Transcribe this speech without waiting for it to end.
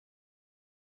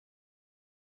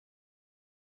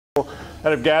that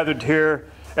have gathered here,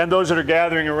 and those that are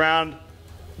gathering around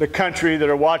the country that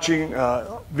are watching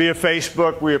via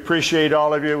Facebook. We appreciate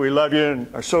all of you. We love you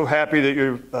and are so happy that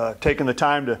you're taking the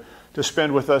time to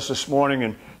spend with us this morning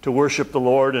and to worship the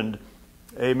Lord, and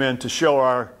amen, to show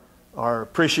our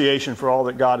appreciation for all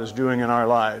that God is doing in our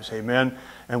lives. Amen.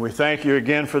 And we thank you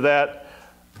again for that.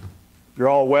 You're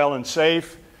all well and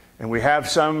safe, and we have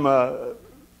some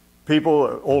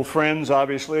people, old friends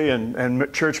obviously,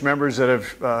 and church members that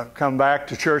have come back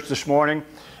to church this morning.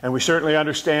 And we certainly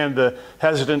understand the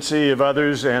hesitancy of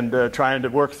others and trying to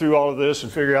work through all of this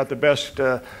and figure out the best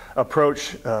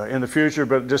approach in the future.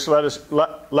 But just let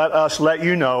us let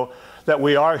you know that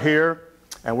we are here,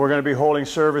 and we're going to be holding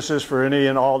services for any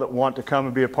and all that want to come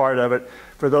and be a part of it.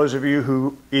 For those of you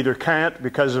who either can't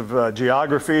because of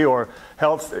geography or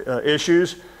health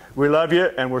issues, we love you,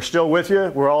 and we're still with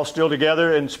you. We're all still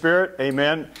together in spirit.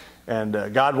 Amen.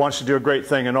 And God wants to do a great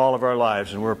thing in all of our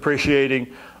lives, and we're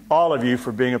appreciating all of you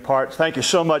for being a part. Thank you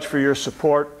so much for your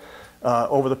support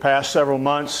over the past several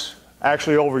months,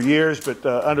 actually over years, but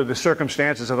under the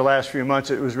circumstances of the last few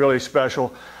months, it was really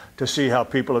special to see how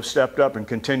people have stepped up and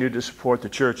continued to support the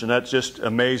church, and that just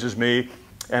amazes me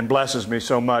and blesses me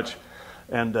so much.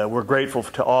 And we're grateful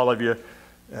to all of you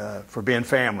for being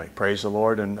family. Praise the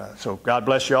Lord. And so God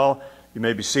bless you all. You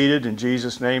may be seated in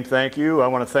Jesus' name. Thank you. I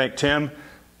want to thank Tim.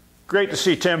 Great to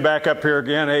see Tim back up here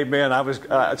again. Amen. I was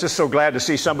just so glad to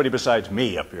see somebody besides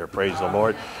me up here. Praise the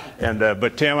Lord. And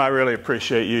but Tim, I really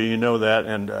appreciate you. You know that.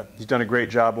 And he's done a great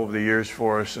job over the years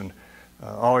for us, and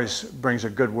always brings a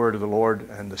good word of the Lord.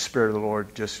 And the Spirit of the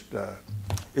Lord just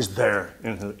is there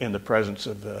in the presence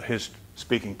of His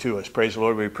speaking to us. Praise the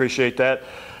Lord. We appreciate that.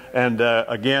 And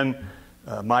again,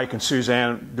 Mike and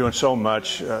Suzanne doing so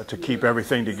much to keep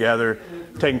everything together,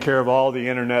 taking care of all the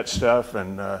internet stuff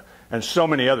and so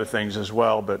many other things as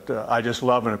well. But I just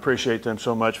love and appreciate them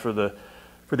so much for the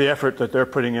effort that they're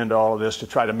putting into all of this to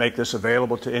try to make this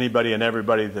available to anybody and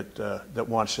everybody that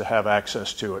wants to have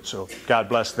access to it. So God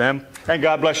bless them, and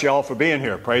God bless you all for being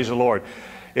here. Praise the Lord.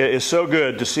 It is so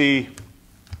good to see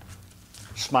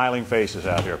smiling faces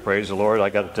out here. Praise the Lord. I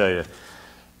got to tell you,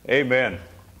 amen.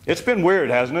 It's been weird,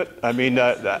 hasn't it? I mean,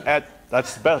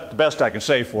 that's the best I can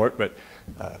say for it, but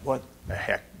what the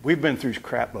heck? We've been through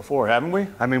crap before, haven't we?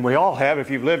 I mean, we all have.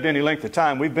 If you've lived any length of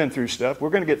time, we've been through stuff.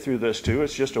 We're going to get through this too.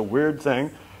 It's just a weird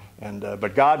thing. And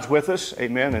but God's with us,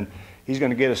 amen, and He's going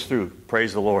to get us through.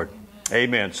 Praise the Lord.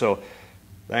 Amen. So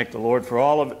thank the Lord for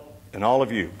all of it and all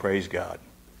of you. Praise God.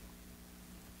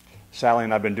 Sally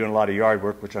and I have been doing a lot of yard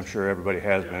work, which I'm sure everybody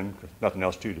has been. Nothing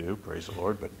else to do. Praise the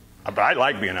Lord. But I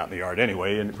like being out in the yard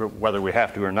anyway, and whether we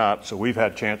have to or not. So we've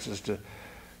had chances to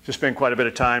spend quite a bit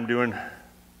of time doing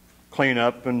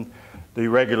cleanup and the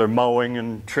regular mowing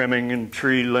and trimming and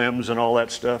tree limbs and all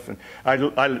that stuff. And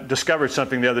I discovered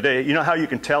something the other day. You know how you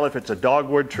can tell if it's a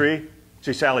dogwood tree?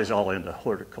 See, Sally's all into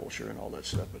horticulture and all that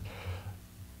stuff, but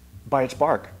by its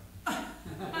bark. Its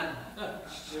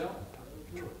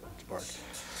bark.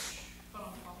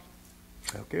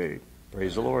 Okay,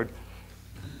 praise the Lord.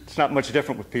 It's not much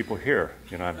different with people here,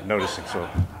 you know, I'm noticing. So,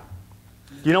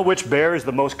 you know which bear is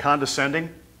the most condescending?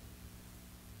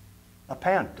 A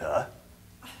panda.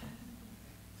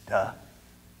 Duh.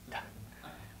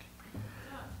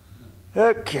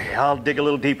 Okay, I'll dig a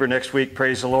little deeper next week,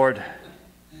 praise the Lord.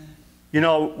 You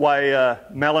know why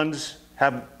melons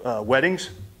have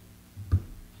weddings?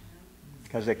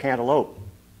 Because they can't elope.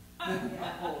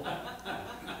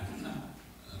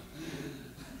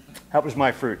 That was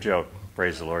my fruit joke.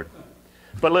 Praise the Lord.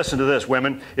 But listen to this,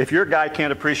 women. If your guy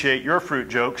can't appreciate your fruit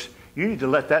jokes, you need to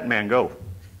let that man go.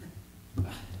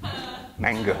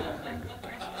 Mango.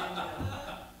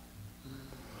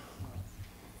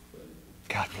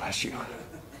 God bless you.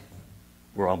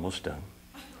 We're almost done.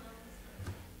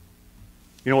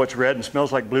 You know what's red and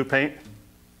smells like blue paint?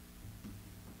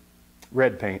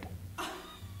 Red paint.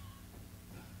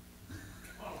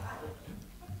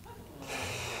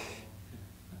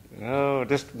 Oh,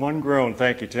 just one groan.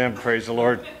 Thank you, Tim. Praise the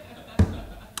Lord.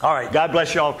 All right. God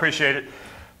bless you all. Appreciate it.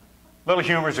 Little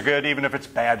humors are good, even if it's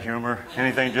bad humor.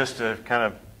 Anything just to kind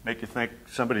of make you think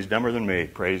somebody's dumber than me.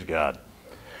 Praise God.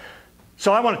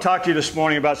 So I want to talk to you this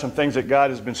morning about some things that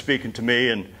God has been speaking to me.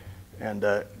 And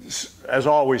as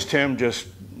always, Tim just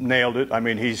nailed it. I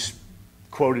mean, he's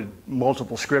quoted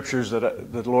multiple scriptures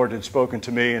that the Lord had spoken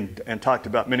to me and talked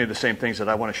about many of the same things that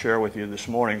I want to share with you this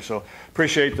morning. So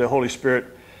appreciate the Holy Spirit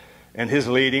and His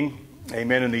leading,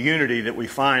 amen, and the unity that we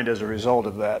find as a result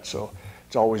of that. So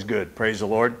it's always good. Praise the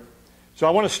Lord. So I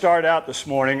want to start out this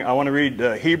morning. I want to read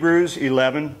Hebrews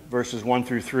 11, verses 1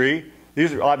 through 3.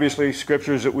 These are obviously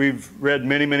scriptures that we've read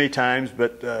many, many times,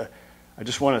 but I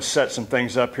just want to set some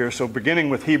things up here. So beginning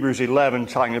with Hebrews 11,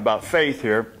 talking about faith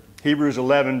here. Hebrews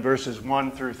 11, verses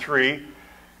 1 through 3.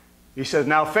 He says,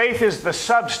 now faith is the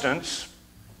substance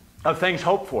of things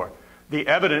hoped for, the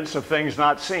evidence of things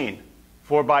not seen.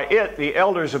 For by it the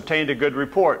elders obtained a good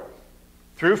report.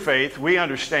 Through faith we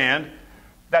understand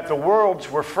that the worlds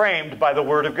were framed by the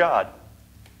word of God,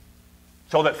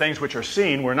 so that things which are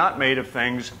seen were not made of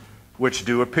things which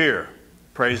do appear.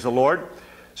 Praise the Lord.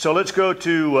 So let's go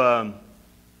to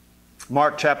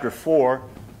Mark chapter 4,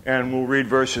 and we'll read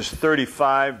verses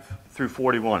 35 through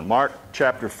 41. Mark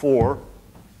chapter 4,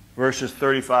 verses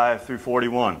 35 through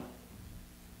 41.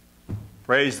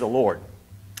 Praise the Lord.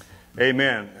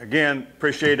 Amen. Again,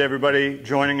 appreciate everybody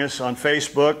joining us on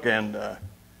Facebook, and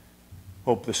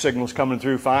hope the signal's coming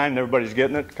through fine and everybody's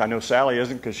getting it. I know Sally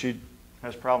isn't, because she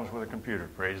has problems with her computer.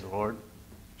 Praise the Lord.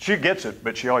 She gets it,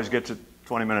 but she always gets it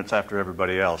 20 minutes after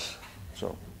everybody else.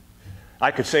 So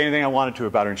I could say anything I wanted to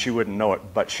about her and she wouldn't know it,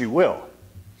 but she will.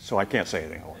 So I can't say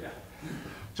anything.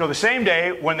 So the same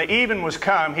day, when the even was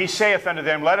come, he saith unto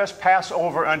them, let us pass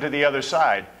over unto the other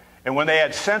side. And when they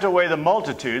had sent away the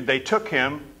multitude, they took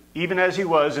him, even as he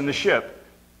was, in the ship.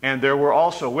 And there were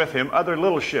also with him other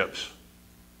little ships.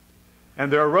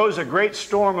 And there arose a great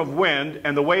storm of wind,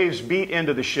 and the waves beat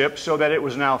into the ship, so that it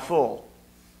was now full.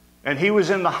 And he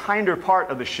was in the hinder part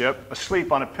of the ship,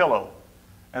 asleep on a pillow.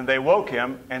 And they woke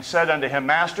him, and said unto him,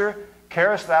 Master,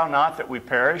 carest thou not that we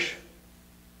perish?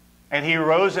 And he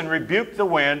arose and rebuked the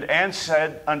wind, and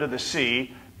said unto the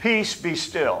sea, Peace, be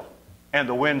still. And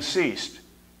the wind ceased,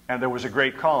 and there was a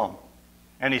great calm.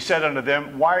 And he said unto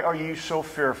them, Why are you so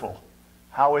fearful?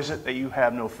 How is it that you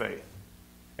have no faith?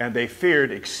 And they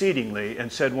feared exceedingly,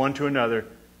 and said one to another,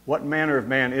 What manner of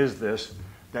man is this,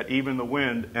 that even the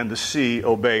wind and the sea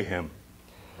obey him?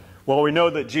 Well, we know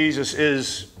that Jesus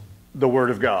is the Word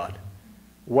of God.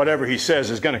 Whatever he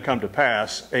says is going to come to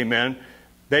pass. Amen.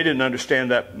 They didn't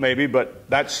understand that maybe, but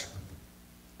that's,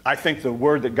 I think, the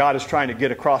word that God is trying to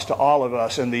get across to all of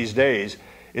us in these days,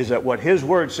 is that what his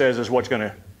word says is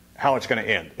how it's going to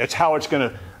end. It's how it's going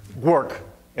to work.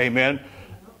 Amen.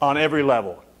 On every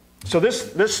level. So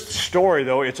this story,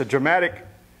 though, it's a dramatic,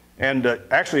 and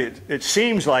actually it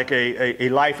seems like a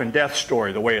life and death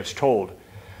story, the way it's told.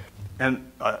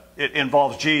 And it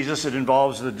involves Jesus, it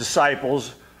involves the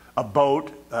disciples, a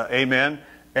boat, amen,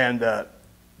 and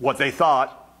what they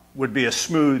thought would be a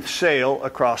smooth sail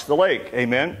across the lake,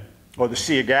 amen, or the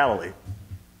Sea of Galilee.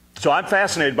 So I'm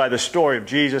fascinated by the story of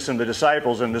Jesus and the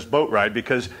disciples in this boat ride,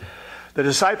 because the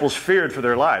disciples feared for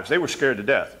their lives. They were scared to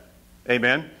death,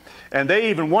 amen. And they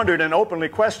even wondered and openly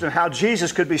questioned how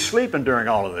Jesus could be sleeping during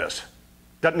all of this.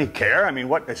 Doesn't he care? I mean,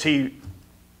 what, is he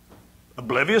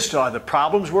oblivious to the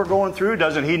problems we're going through?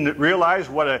 Doesn't he realize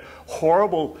what a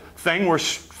horrible thing we're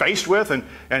faced with?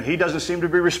 And he doesn't seem to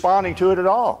be responding to it at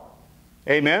all.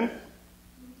 Amen?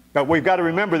 But we've got to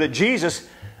remember that Jesus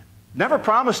never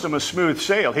promised them a smooth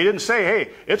sail. He didn't say, hey,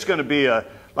 it's going to be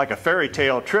like a fairy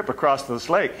tale trip across this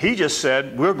lake. He just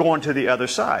said, we're going to the other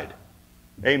side.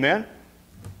 Amen?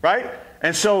 Right?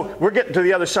 And so we're getting to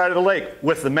the other side of the lake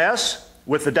with the mess,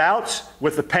 with the doubts,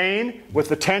 with the pain, with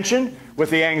the tension,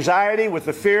 with the anxiety, with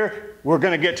the fear. We're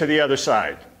going to get to the other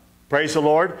side. Praise the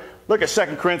Lord. Look at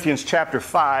 2 Corinthians chapter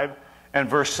 5 and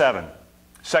verse 7.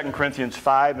 2 Corinthians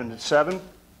 5 and 7.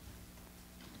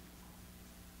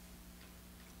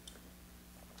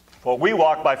 For we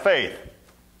walk by faith,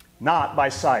 not by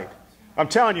sight. I'm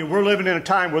telling you, we're living in a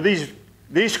time where these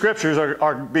scriptures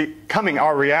are becoming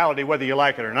our reality, whether you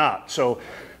like it or not. So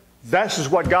this is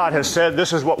what God has said.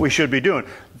 This is what we should be doing.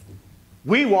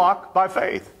 We walk by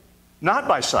faith, not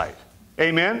by sight.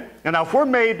 Amen? And now if we're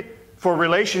made for a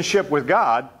relationship with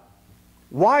God,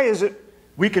 why is it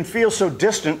we can feel so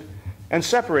distant and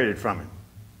separated from Him?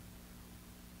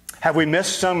 Have we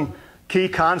missed some key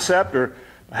concept, or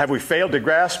have we failed to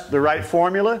grasp the right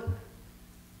formula?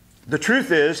 The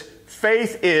truth is,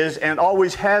 faith is and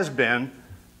always has been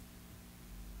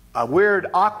a weird,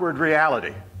 awkward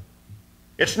reality.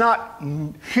 It's not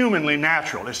humanly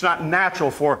natural. It's not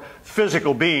natural for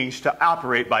physical beings to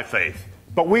operate by faith.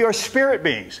 But we are spirit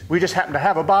beings. We just happen to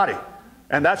have a body.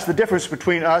 And that's the difference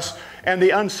between us and the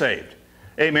unsaved.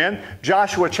 Amen.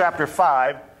 Joshua chapter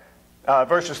 5,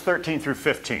 verses 13 through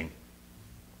 15.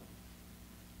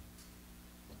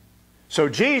 So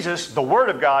Jesus, the Word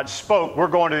of God, spoke, we're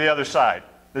going to the other side.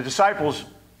 The disciples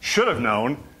should have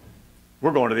known,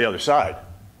 we're going to the other side.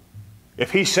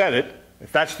 If He said it,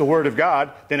 if that's the Word of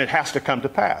God, then it has to come to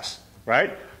pass,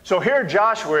 right? So here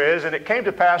Joshua is, and it came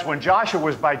to pass when Joshua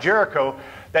was by Jericho,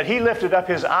 that he lifted up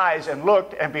his eyes and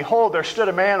looked, and behold, there stood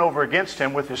a man over against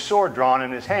him with his sword drawn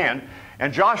in his hand.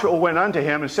 And Joshua went unto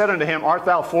him and said unto him, Art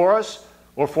thou for us,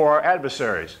 or for our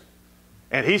adversaries?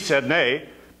 And he said, Nay,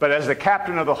 but as the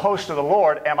captain of the host of the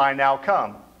Lord am I now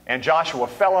come. And Joshua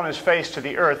fell on his face to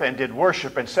the earth and did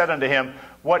worship, and said unto him,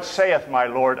 What saith my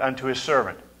Lord unto his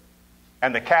servant?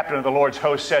 And the captain of the Lord's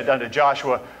host said unto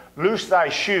Joshua, Loose thy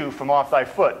shoe from off thy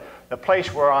foot. The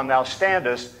place whereon thou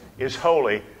standest is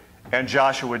holy. And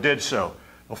Joshua did so.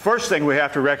 The first thing we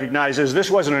have to recognize is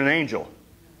this wasn't an angel.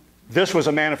 This was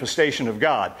a manifestation of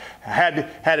God. Had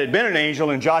it been an angel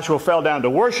and Joshua fell down to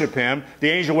worship him, the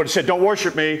angel would have said, Don't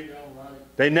worship me.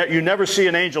 You never see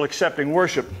an angel accepting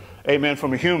worship, amen,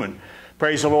 from a human.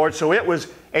 Praise the Lord. So it was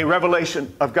a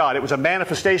revelation of God. It was a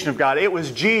manifestation of God. It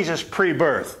was Jesus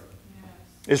pre-birth,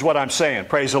 is what I'm saying.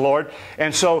 Praise the Lord.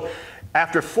 And so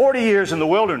after 40 years in the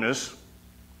wilderness,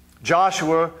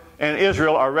 Joshua and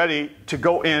Israel are ready to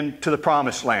go into the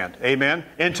promised land. Amen.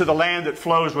 Into the land that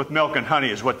flows with milk and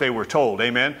honey is what they were told.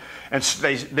 Amen. And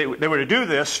they were to do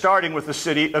this starting with the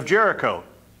city of Jericho.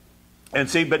 And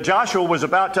see, but Joshua was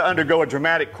about to undergo a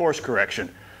dramatic course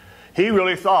correction. He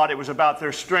really thought it was about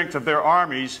their strength of their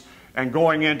armies and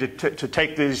going in to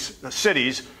take these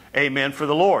cities, amen, for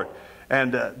the Lord.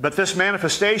 And but this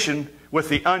manifestation with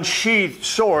the unsheathed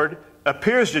sword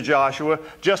appears to Joshua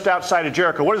just outside of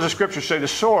Jericho. What does the scripture say? The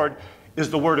sword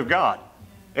is the word of God.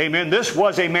 Amen. This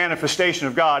was a manifestation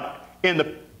of God in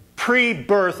the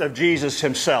pre-birth of Jesus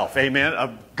himself. Amen.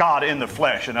 Of God in the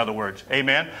flesh, in other words.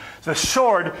 Amen. The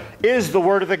sword is the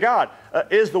word of God.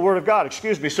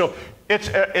 Excuse me. So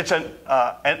it's an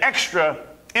extra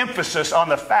emphasis on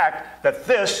the fact that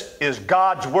this is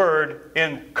God's word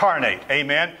incarnate.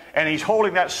 Amen. And he's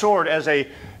holding that sword as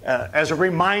a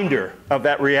reminder of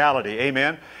that reality.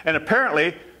 Amen. And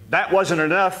apparently that wasn't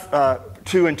enough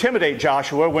to intimidate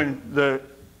Joshua when the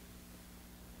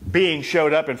being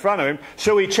showed up in front of him.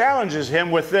 So he challenges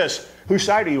him with this. Whose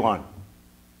side are you on?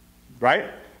 Right?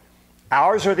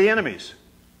 Ours or the enemy's?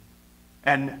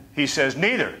 And he says,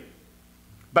 neither.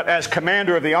 But as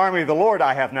commander of the army of the Lord,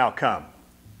 I have now come.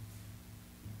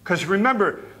 Because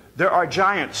remember, there are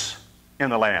giants in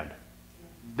the land.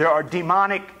 There are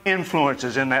demonic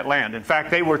influences in that land. In fact,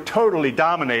 they were totally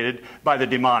dominated by the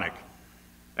demonic.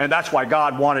 And that's why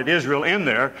God wanted Israel in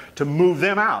there to move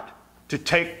them out, to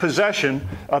take possession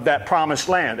of that promised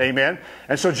land. Amen.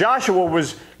 And so Joshua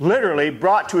was literally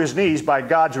brought to his knees by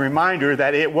God's reminder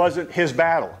that it wasn't his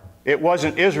battle. It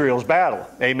wasn't Israel's battle.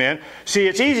 Amen. See,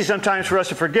 it's easy sometimes for us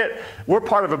to forget we're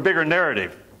part of a bigger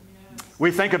narrative.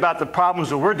 We think about the problems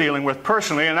that we're dealing with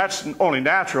personally, and that's only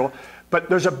natural, but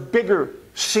there's a bigger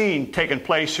scene taking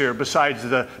place here besides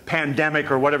the pandemic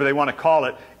or whatever they want to call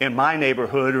it in my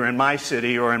neighborhood or in my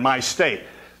city or in my state.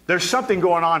 There's something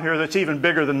going on here that's even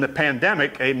bigger than the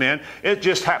pandemic, amen. It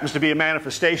just happens to be a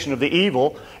manifestation of the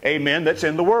evil, amen, that's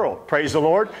in the world. Praise the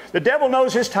Lord. The devil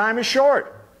knows his time is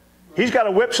short. He's got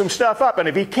to whip some stuff up, and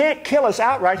if he can't kill us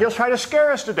outright, he'll try to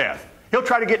scare us to death. He'll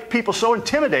try to get people so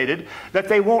intimidated that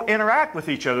they won't interact with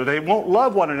each other. They won't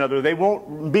love one another. They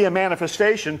won't be a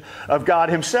manifestation of God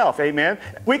himself, amen.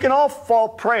 We can all fall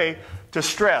prey to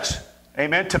stress,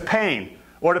 amen, to pain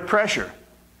or to pressure.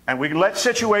 And we can let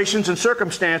situations and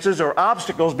circumstances or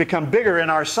obstacles become bigger in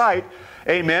our sight,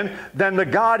 amen, than the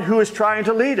God who is trying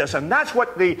to lead us. And that's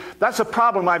the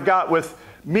problem I've got with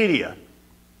media.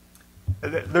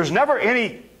 There's never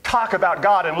any talk about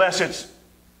God unless it's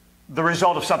the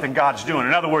result of something God's doing.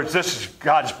 In other words, this is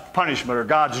God's punishment or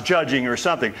God's judging or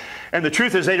something. And the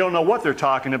truth is they don't know what they're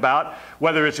talking about,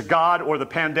 whether it's God or the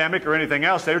pandemic or anything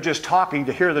else. They're just talking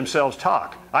to hear themselves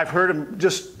talk. I've heard them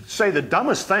just say the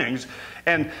dumbest things,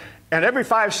 and every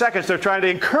 5 seconds they're trying to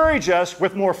encourage us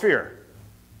with more fear.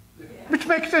 Which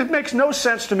makes no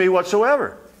sense to me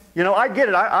whatsoever. You know, I get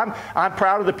it. I'm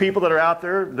proud of the people that are out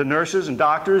there, the nurses and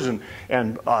doctors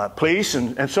and police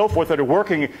and so forth that are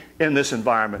working in this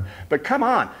environment. But come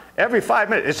on, every 5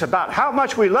 minutes, it's about how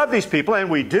much we love these people,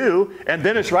 and we do, and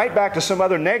then it's right back to some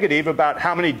other negative about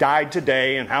how many died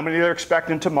today and how many they're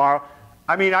expecting tomorrow.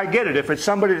 I mean, I get it. If it's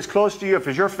somebody that's close to you, if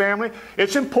it's your family,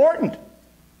 it's important.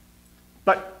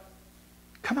 But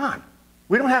come on.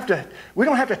 We don't have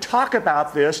to talk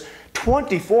about this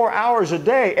 24 hours a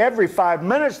day. Every 5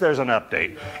 minutes there's an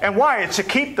update. And why? It's to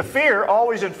keep the fear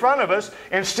always in front of us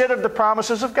instead of the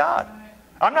promises of God.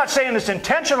 I'm not saying it's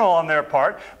intentional on their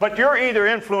part, but you're either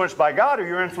influenced by God or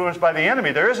you're influenced by the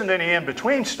enemy. There isn't any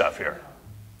in-between stuff here.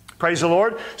 Praise the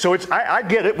Lord. So I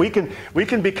get it. We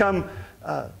can become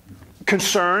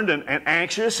concerned and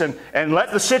anxious and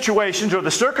let the situations or the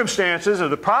circumstances or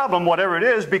the problem, whatever it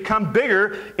is, become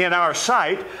bigger in our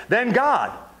sight than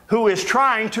God, who is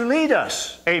trying to lead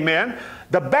us. Amen.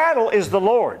 The battle is the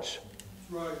Lord's.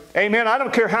 Right. Amen. I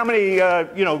don't care how many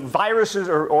viruses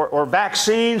or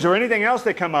vaccines or anything else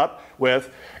they come up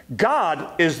with.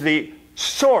 God is the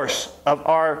source of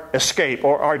our escape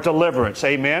or our deliverance.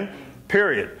 Amen.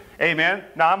 Period. Amen.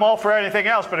 Now, I'm all for anything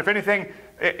else, but if anything,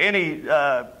 any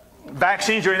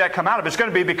vaccines or anything that come out of it, it's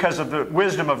going to be because of the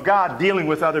wisdom of God dealing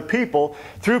with other people,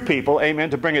 through people, amen,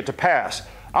 to bring it to pass.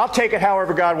 I'll take it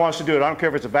however God wants to do it. I don't care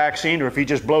if it's a vaccine or if He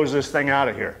just blows this thing out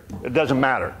of here. It doesn't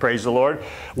matter. Praise the Lord.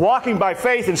 Walking by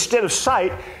faith instead of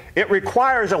sight, it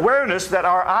requires awareness that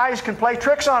our eyes can play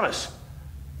tricks on us.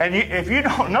 And if you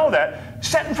don't know that,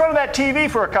 sit in front of that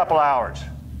TV for a couple hours.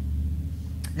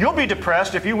 You'll be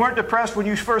depressed. If you weren't depressed when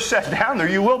you first sat down there,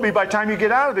 you will be by the time you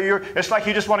get out of there. It's like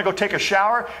you just want to go take a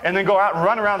shower and then go out and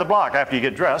run around the block after you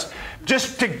get dressed,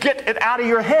 just to get it out of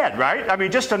your head, right? I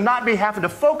mean, just to not be having to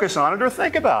focus on it or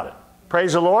think about it.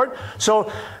 Praise the Lord.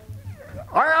 So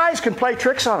our eyes can play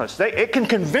tricks on us. It can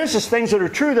convince us things that are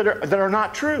true that are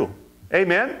not true.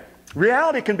 Amen?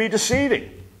 Reality can be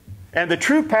deceiving. And the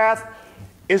true path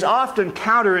is often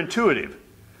counterintuitive.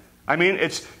 I mean,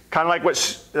 it's kind of like what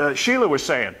Sheila was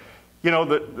saying. You know,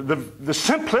 the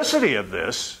simplicity of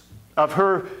this, of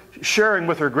her sharing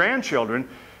with her grandchildren,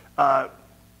 and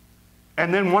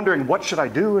then wondering, what should I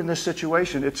do in this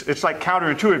situation? It's like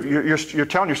counterintuitive. You're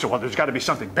telling yourself, well, there's got to be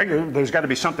something bigger. There's got to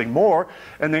be something more.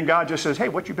 And then God just says, hey,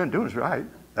 what you've been doing is right.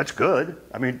 That's good.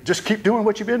 I mean, just keep doing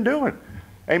what you've been doing.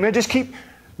 Amen. Just keep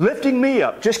lifting me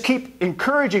up. Just keep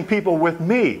encouraging people with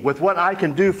me, with what I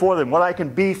can do for them, what I can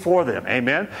be for them.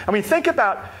 Amen. I mean,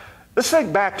 let's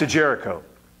think back to Jericho.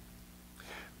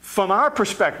 From our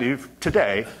perspective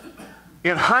today,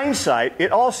 in hindsight,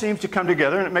 it all seems to come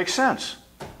together and it makes sense.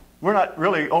 We're not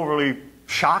really overly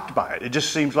shocked by it. It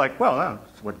just seems like, well,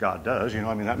 that's what God does. You know,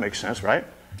 I mean, that makes sense, right?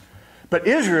 But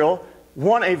Israel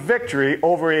won a victory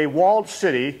over a walled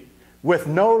city with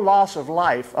no loss of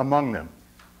life among them.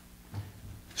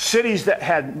 Cities that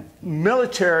had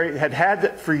military, had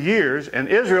that for years, and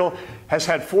Israel has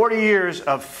had 40 years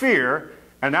of fear,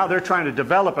 and now they're trying to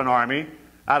develop an army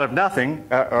out of nothing,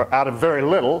 or out of very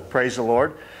little, praise the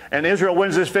Lord. And Israel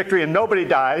wins this victory, and nobody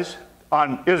dies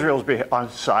on Israel's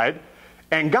side.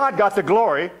 And God got the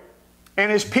glory,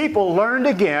 and His people learned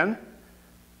again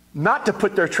not to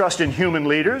put their trust in human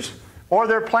leaders or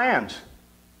their plans,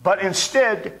 but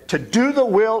instead to do the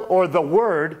will or the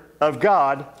word of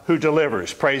God who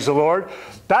delivers. Praise the Lord.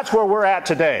 That's where we're at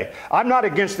today. I'm not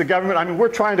against the government. I mean, we're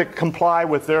trying to comply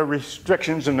with their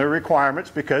restrictions and their requirements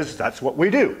because that's what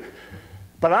we do.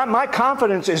 But my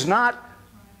confidence is not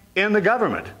in the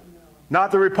government. Not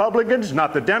the Republicans,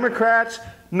 not the Democrats,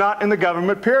 not in the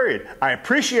government, period. I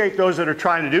appreciate those that are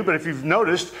trying to do, but if you've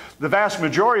noticed, the vast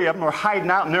majority of them are hiding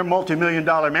out in their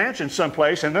multi-million-dollar mansion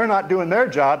someplace, and they're not doing their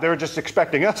job. They're just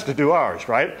expecting us to do ours,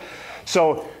 right?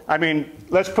 So, I mean,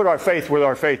 let's put our faith where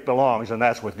our faith belongs, and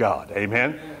that's with God.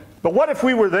 Amen? But what if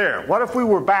we were there? What if we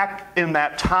were back in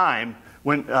that time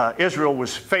when Israel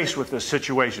was faced with this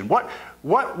situation? What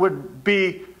would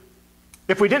be,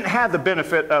 if we didn't have the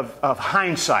benefit of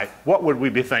hindsight, what would we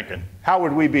be thinking? How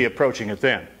would we be approaching it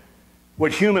then?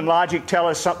 Would human logic tell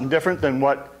us something different than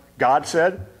what God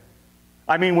said?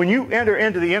 I mean, when you enter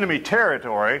into the enemy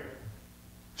territory,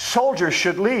 soldiers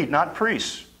should lead, not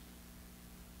priests.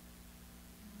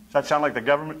 Does that sound like the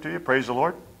government to you? Praise the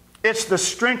Lord. It's the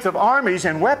strength of armies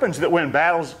and weapons that win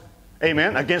battles,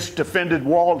 amen, against defended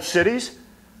walled cities.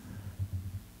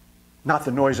 Not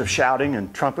the noise of shouting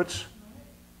and trumpets.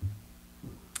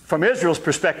 From Israel's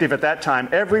perspective at that time,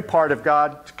 every part of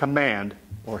God's command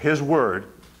or His word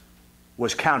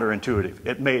was counterintuitive.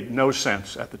 It made no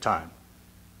sense at the time.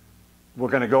 We're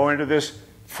going to go into this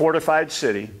fortified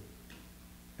city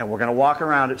and we're going to walk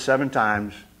around it 7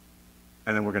 times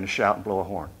and then we're going to shout and blow a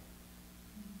horn.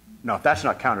 Now, if that's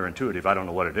not counterintuitive, I don't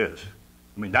know what it is.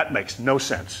 I mean, that makes no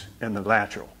sense in the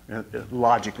natural,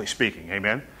 logically speaking.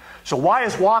 Amen? So why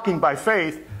is walking by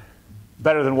faith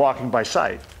better than walking by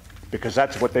sight? Because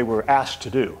that's what they were asked to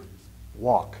do.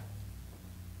 Walk.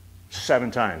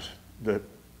 7 times. The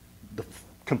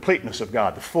completeness of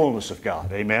God, the fullness of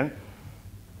God. Amen?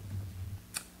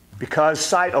 Because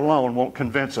sight alone won't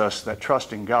convince us that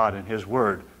trusting God and His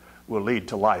Word will lead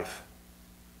to life.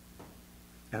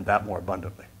 And that more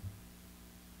abundantly.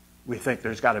 We think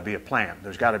there's got to be a plan.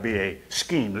 There's got to be a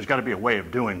scheme. There's got to be a way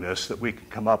of doing this that we can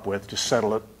come up with to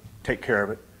settle it, take care of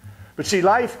it. But see,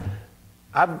 life,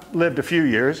 I've lived a few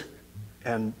years,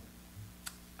 and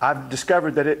I've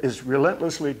discovered that it is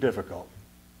relentlessly difficult.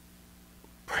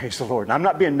 Praise the Lord. And I'm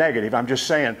not being negative. I'm just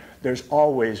saying there's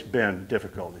always been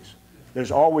difficulties.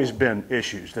 There's always been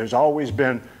issues. There's always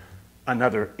been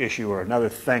another issue or another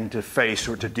thing to face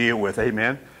or to deal with.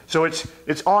 Amen? So it's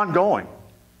ongoing.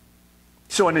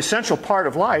 So an essential part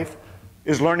of life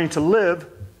is learning to live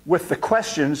with the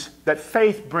questions that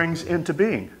faith brings into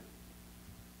being.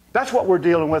 That's what we're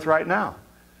dealing with right now.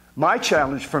 My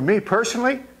challenge for me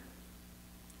personally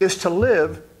is to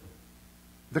live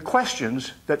the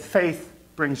questions that faith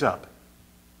brings up.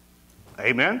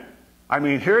 Amen? I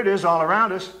mean, here it is all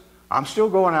around us. I'm still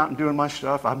going out and doing my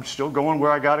stuff. I'm still going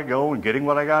where I got to go and getting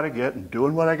what I got to get and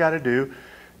doing what I got to do.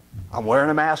 I'm wearing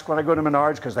a mask when I go to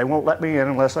Menards because they won't let me in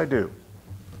unless I do.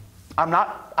 I'm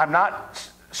not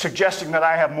suggesting that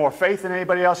I have more faith than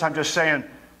anybody else. I'm just saying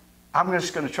I'm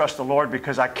just going to trust the Lord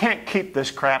because I can't keep this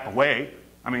crap away.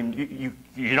 I mean,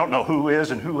 you don't know who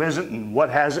is and who isn't and what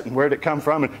has it and where did it come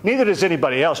from. And neither does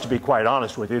anybody else, to be quite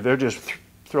honest with you. They're just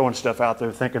throwing stuff out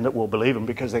there thinking that we'll believe them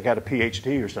because they got a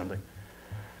PhD or something.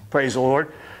 Praise the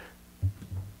Lord.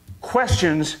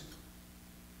 Questions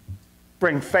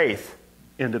bring faith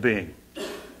into being.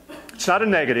 It's not a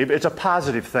negative, it's a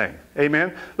positive thing.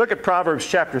 Amen? Look at Proverbs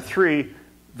chapter 3,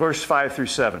 verse 5 through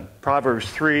 7. Proverbs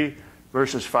 3,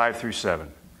 verses 5 through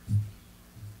 7.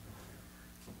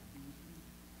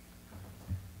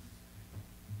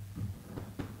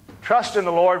 Trust in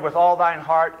the Lord with all thine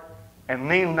heart, and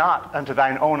lean not unto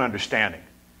thine own understanding.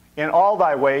 In all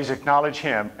thy ways acknowledge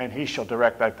him, and he shall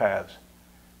direct thy paths.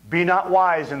 Be not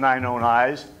wise in thine own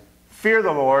eyes. Fear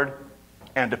the Lord,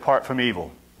 and depart from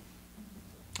evil.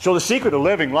 So the secret of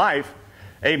living life,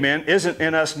 amen, isn't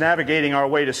in us navigating our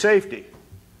way to safety,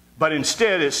 but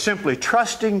instead it's simply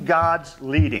trusting God's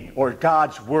leading or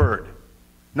God's word.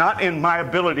 Not in my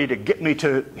ability to get me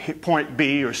to point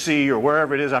B or C or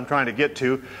wherever it is I'm trying to get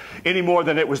to, any more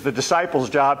than it was the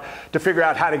disciples' job to figure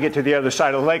out how to get to the other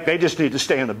side of the lake. They just need to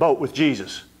stay in the boat with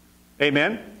Jesus.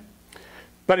 Amen?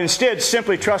 But instead,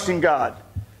 simply trusting God.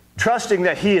 Trusting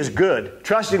that He is good.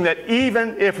 Trusting that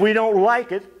even if we don't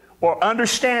like it or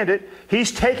understand it,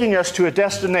 He's taking us to a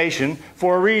destination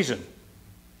for a reason.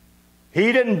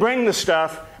 He didn't bring the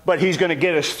stuff, but He's going to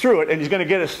get us through it, and He's going to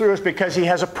get us through it because He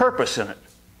has a purpose in it.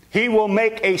 He will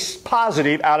make a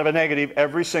positive out of a negative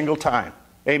every single time.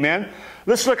 Amen?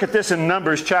 Let's look at this in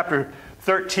Numbers chapter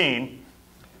 13,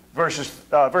 verse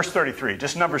 33.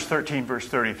 Just Numbers 13, verse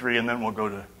 33, and then we'll go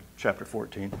to chapter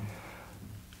 14.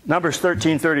 Numbers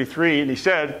 13, 33, and he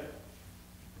said,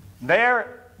 "There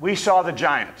we saw the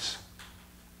giants,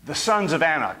 the sons of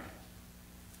Anak,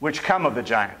 which come of the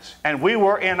giants. And we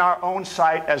were in our own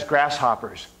sight as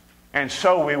grasshoppers, and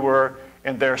so we were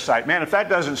in their sight." Man, if that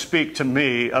doesn't speak to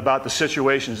me about the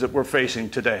situations that we're facing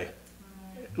today,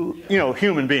 you know,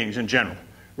 human beings in general,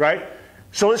 right?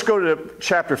 So let's go to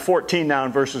chapter 14 now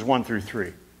in verses 1 through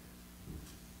 3.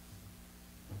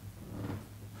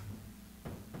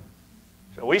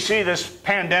 So we see this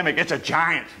pandemic, it's a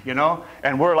giant, you know,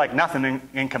 and we're like nothing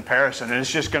in comparison, and it's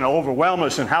just going to overwhelm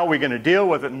us, and how are we going to deal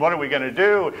with it, and what are we going to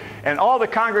do? And all the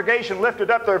congregation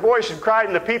lifted up their voice and cried,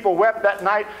 and the people wept that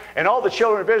night, and all the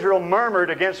children of Israel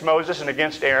murmured against Moses and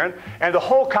against Aaron, and the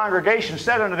whole congregation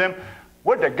said unto them,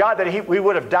 "Would to God that we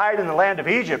would have died in the land of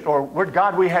Egypt, or would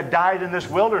God we had died in this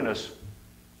wilderness?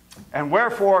 And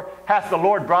wherefore hath the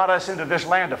Lord brought us into this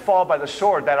land to fall by the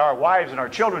sword, that our wives and our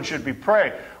children should be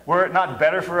prey? Were it not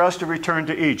better for us to return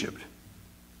to Egypt?"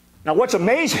 Now what's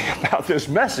amazing about this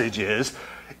message is,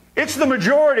 it's the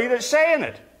majority that's saying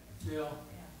it. Yeah.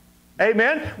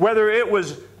 Amen? Whether it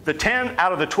was the 10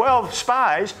 out of the 12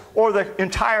 spies, or the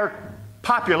entire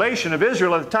population of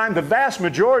Israel at the time, the vast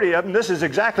majority of them, this is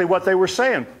exactly what they were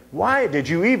saying. Why did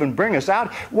you even bring us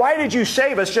out? Why did you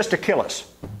save us just to kill us?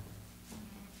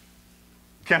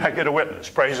 Can I get a witness?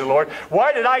 Praise the Lord.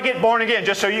 Why did I get born again?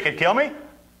 Just so you could kill me?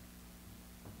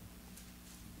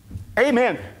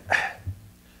 Amen.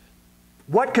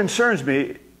 What concerns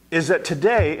me is that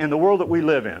today, in the world that we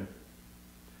live in,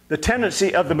 the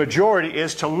tendency of the majority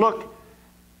is to look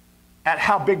at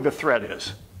how big the threat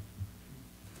is,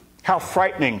 how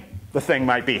frightening the thing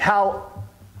might be, how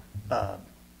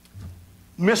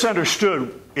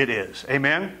misunderstood it is.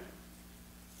 Amen?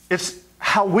 It's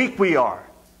how weak we are,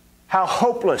 how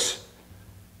hopeless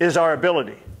is our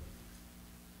ability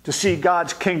to see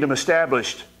God's kingdom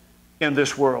established in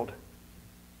this world.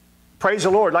 Praise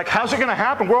the Lord. Like, how's it going to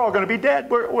happen? We're all going to be dead.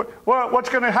 What's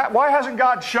going to happen? Why hasn't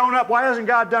God shown up? Why hasn't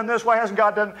God done this? Why hasn't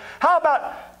God done... How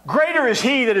about, greater is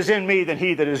He that is in me than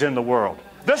he that is in the world?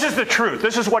 This is the truth.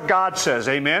 This is what God says.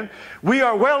 Amen? We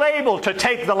are well able to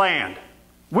take the land.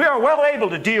 We are well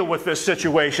able to deal with this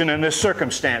situation and this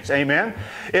circumstance. Amen?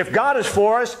 If God is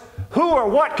for us, who or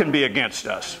what can be against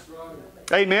us?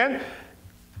 Amen?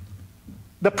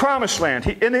 The Promised Land.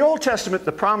 In the Old Testament,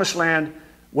 the Promised Land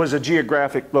was a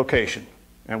geographic location.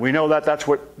 And we know that that's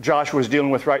what Joshua is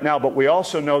dealing with right now, but we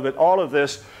also know that all of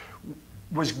this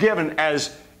was given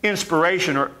as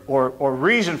inspiration or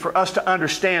reason for us to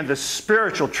understand the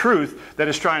spiritual truth that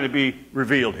is trying to be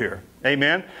revealed here.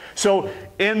 Amen? So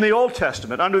in the Old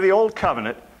Testament, under the Old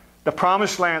Covenant, the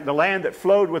promised land, the land that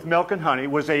flowed with milk and honey,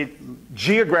 was a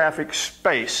geographic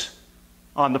space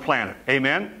on the planet.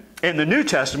 Amen? In the New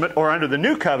Testament, or under the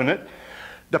New Covenant,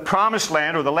 the promised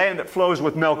land, or the land that flows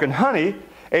with milk and honey,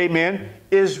 amen,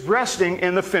 is resting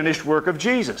in the finished work of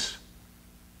Jesus.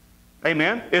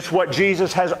 Amen? It's what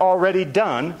Jesus has already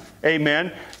done,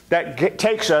 amen, that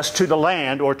takes us to the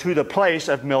land or to the place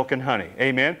of milk and honey.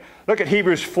 Amen? Look at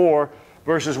Hebrews 4,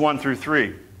 verses 1 through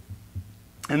 3.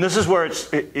 And this is where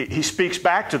he speaks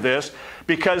back to this,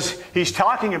 because he's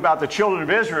talking about the children of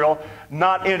Israel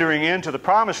not entering into the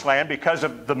promised land because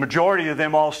of the majority of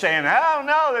them all saying, oh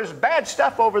no, there's bad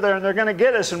stuff over there and they're going to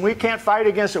get us and we can't fight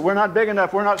against it. We're not big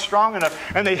enough. We're not strong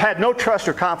enough. And they had no trust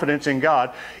or confidence in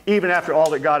God, even after all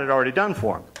that God had already done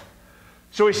for them.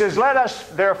 So he says, let us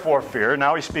therefore fear.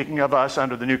 Now he's speaking of us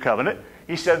under the new covenant.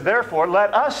 He said, therefore,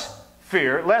 let us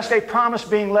fear, lest a promise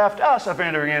being left us of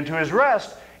entering into his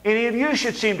rest, any of you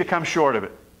should seem to come short of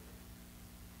it.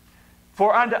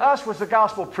 For unto us was the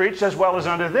gospel preached as well as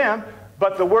unto them,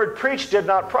 but the word preached did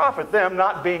not profit them,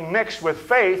 not being mixed with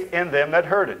faith in them that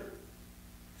heard it.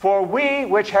 For we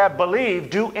which have believed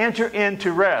do enter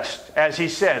into rest, as he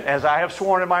said, as I have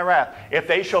sworn in my wrath. If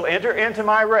they shall enter into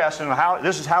my rest, and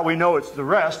this is how we know it's the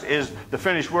rest, is the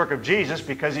finished work of Jesus,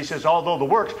 because he says, although the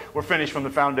works were finished from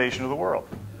the foundation of the world.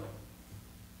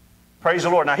 Praise the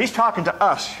Lord. Now, he's talking to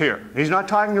us here. He's not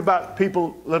talking about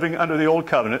people living under the old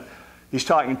covenant. He's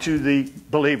talking to the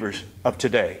believers of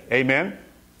today. Amen?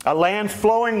 A land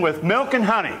flowing with milk and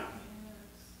honey.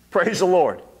 Praise the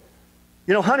Lord.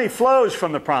 You know, honey flows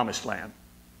from the promised land.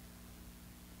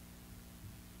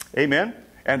 Amen?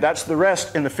 And that's the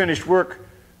rest in the finished work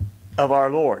of our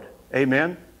Lord.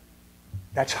 Amen?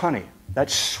 That's honey.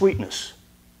 That's sweetness.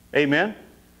 Amen?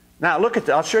 Now, look at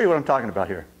I'll show you what I'm talking about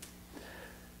here.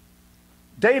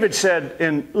 David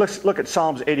said, let's look at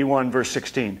Psalms 81, verse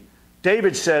 16.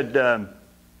 David said,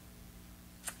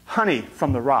 honey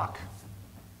from the rock.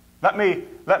 Let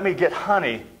me get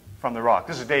honey from the rock.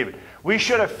 This is David. We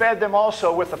should have fed them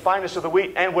also with the finest of the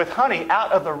wheat, and with honey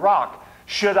out of the rock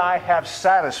should I have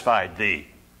satisfied thee.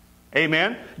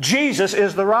 Amen? Jesus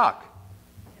is the rock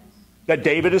that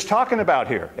David is talking about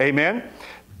here. Amen?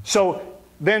 So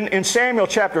then in Samuel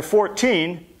chapter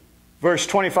 14, verse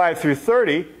 25 through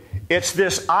 30, it's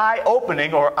this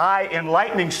eye-opening or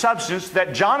eye-enlightening substance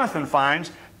that Jonathan finds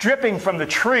dripping from the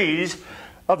trees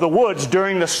of the woods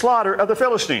during the slaughter of the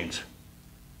Philistines.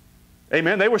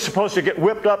 Amen. They were supposed to get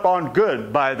whipped up on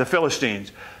good by the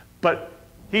Philistines. But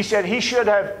he said he should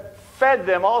have fed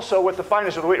them also with the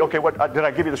finest of the wheat. Okay, what did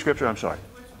I give you the scripture? I'm sorry.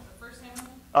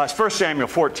 It's 1 Samuel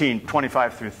 14,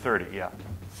 25 through 30, yeah.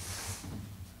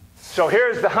 So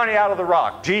here's the honey out of the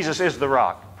rock. Jesus is the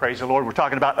rock. Praise the Lord. We're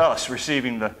talking about us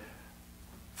receiving the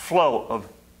flow of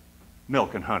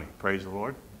milk and honey. Praise the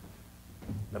Lord.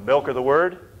 The milk of the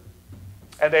word.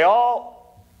 And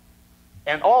all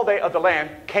they of the land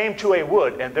came to a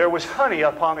wood, and there was honey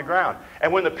upon the ground.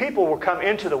 And when the people were come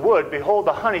into the wood, behold,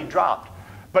 the honey dropped.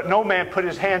 But no man put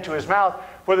his hand to his mouth,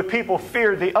 for the people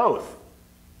feared the oath.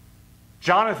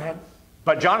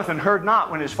 But Jonathan heard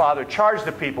not when his father charged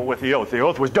the people with the oath. The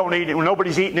oath was, don't eat it.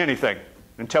 Nobody's eating anything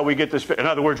until we get this. In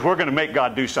other words, we're going to make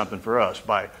God do something for us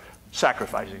by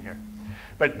sacrificing here.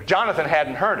 But Jonathan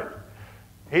hadn't heard it.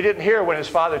 He didn't hear when his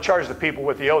father charged the people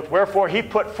with the oath. Wherefore he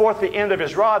put forth the end of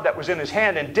his rod that was in his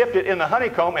hand and dipped it in the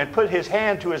honeycomb and put his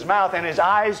hand to his mouth, and his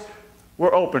eyes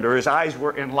were opened, or his eyes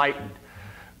were enlightened.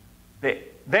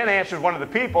 Then answered one of the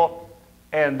people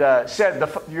and said,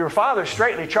 your father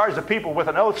straitly charged the people with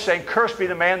an oath, saying, cursed be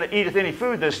the man that eateth any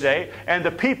food this day. And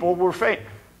the people were faint.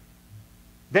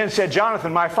 Then said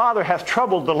Jonathan, my father hath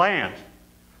troubled the land.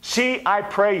 See, I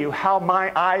pray you, how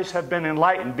my eyes have been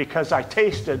enlightened, because I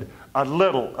tasted a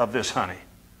little of this honey.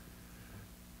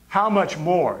 How much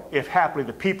more, if haply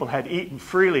the people had eaten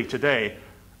freely today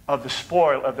of the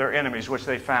spoil of their enemies which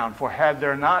they found? For had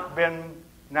there not been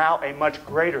now a much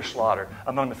greater slaughter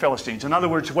among the Philistines? In other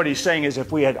words, what he's saying is,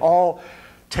 if we had all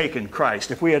taken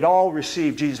Christ, if we had all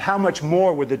received Jesus, how much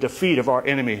more would the defeat of our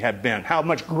enemy have been? How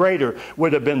much greater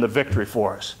would have been the victory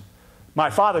for us? My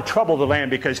father troubled the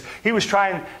land because he was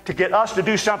trying to get us to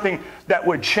do something that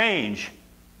would change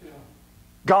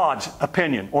God's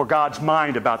opinion or God's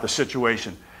mind about the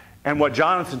situation. And what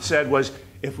Jonathan said was,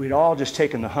 if we'd all just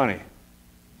taken the honey,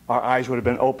 our eyes would have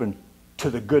been opened to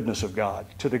the goodness of God,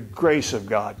 to the grace of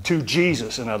God, to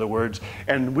Jesus, in other words,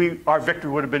 and our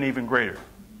victory would have been even greater.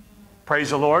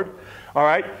 Praise the Lord. All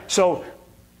right, so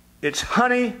it's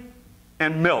honey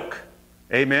and milk.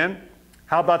 Amen.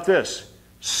 How about this?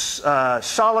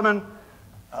 Solomon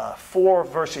 4,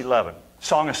 verse 11.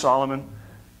 Song of Solomon,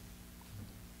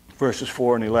 verses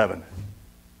 4 and 11.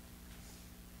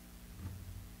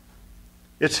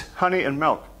 It's honey and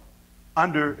milk.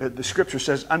 The scripture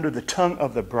says, under the tongue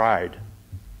of the bride.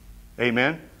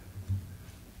 Amen.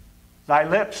 Thy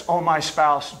lips, O my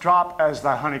spouse, drop as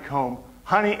thy honeycomb.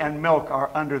 Honey and milk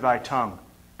are under thy tongue,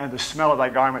 and the smell of thy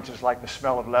garments is like the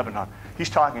smell of Lebanon. He's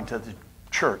talking to the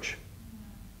church.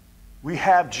 We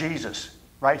have Jesus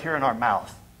right here in our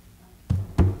mouth.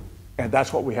 And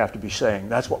that's what we have to be saying.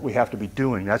 That's what we have to be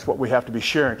doing. That's what we have to be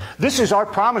sharing. This is our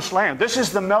promised land. This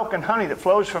is the milk and honey that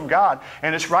flows from God.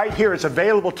 And it's right here. It's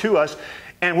available to us.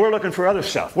 And we're looking for other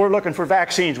stuff. We're looking for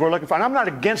vaccines. We're looking for... And I'm not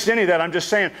against any of that. I'm just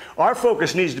saying our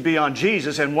focus needs to be on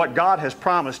Jesus and what God has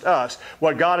promised us,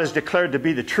 what God has declared to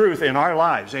be the truth in our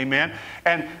lives. Amen?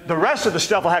 And the rest of the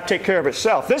stuff will have to take care of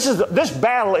itself. This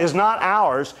battle is not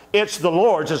ours. It's the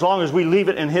Lord's, as long as we leave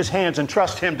it in His hands and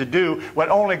trust Him to do what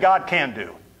only God can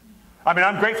do. I mean,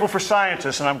 I'm grateful for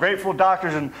scientists and I'm grateful for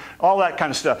doctors and all that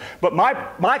kind of stuff. But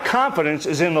my confidence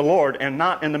is in the Lord and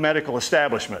not in the medical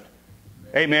establishment.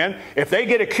 Amen. If they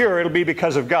get a cure, it'll be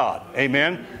because of God.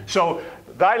 Amen. So,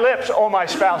 thy lips, O my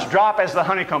spouse, drop as the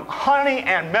honeycomb. Honey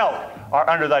and milk are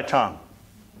under thy tongue.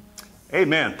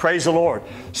 Amen. Praise the Lord.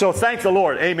 So, thank the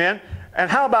Lord. Amen. And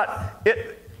how about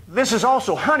it? This is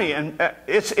also honey, and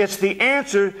it's the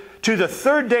answer to the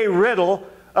third day riddle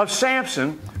of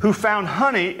Samson, who found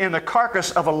honey in the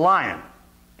carcass of a lion.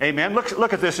 Amen.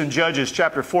 Look at this in Judges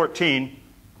chapter 14,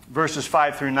 verses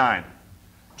 5 through 9.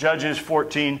 Judges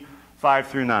 14, 5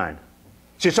 through 9.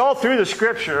 See, it's all through the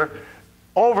Scripture,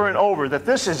 over and over, that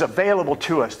this is available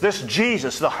to us. This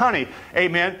Jesus, the honey,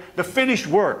 amen, the finished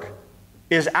work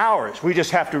is ours. We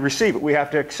just have to receive it. We have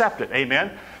to accept it.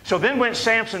 Amen. So then went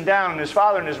Samson down and his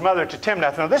father and his mother to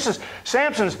Timnath. Now this is,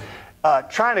 Samson's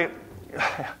trying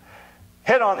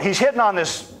to... he's hitting on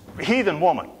this heathen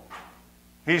woman.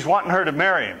 He's wanting her to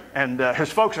marry him. And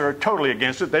his folks are totally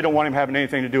against it. They don't want him having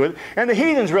anything to do with it. And the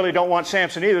heathens really don't want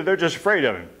Samson either. They're just afraid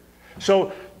of him.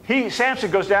 So Samson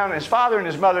goes down, his father and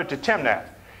his mother, to Timnath.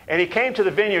 And he came to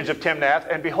the vineyards of Timnath,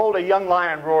 and behold, a young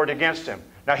lion roared against him.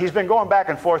 Now he's been going back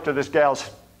and forth to this gal's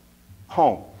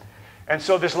home. And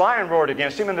so this lion roared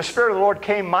against him, and the Spirit of the Lord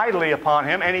came mightily upon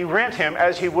him, and he rent him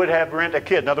as he would have rent a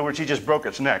kid. In other words, he just broke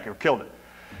its neck or killed it.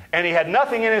 And he had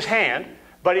nothing in his hand,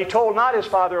 but he told not his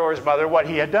father or his mother what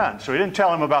he had done. So he didn't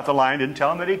tell him about the lion, didn't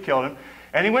tell him that he killed him.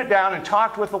 And he went down and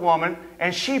talked with the woman,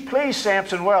 and she pleased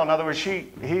Samson well. In other words,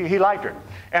 he liked her.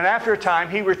 And after a time,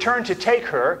 he returned to take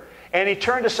her, and he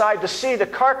turned aside to see the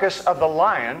carcass of the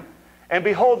lion, and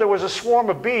behold, there was a swarm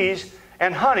of bees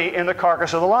and honey in the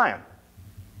carcass of the lion.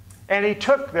 And he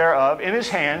took thereof in his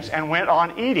hands, and went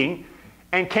on eating,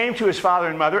 and came to his father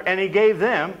and mother, and he gave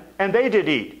them, and they did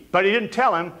eat. But he didn't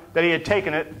tell him that he had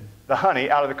taken it, the honey,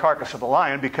 out of the carcass of the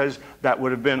lion, because that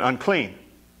would have been unclean.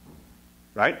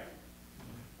 Right?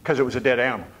 Because it was a dead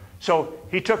animal. So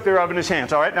he took thereof in his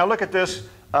hands. All right, now look at this,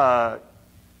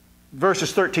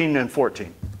 verses 13 and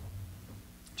 14.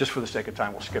 Just for the sake of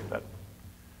time, we'll skip that.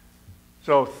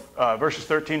 So verses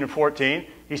 13 and 14,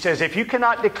 he says, if you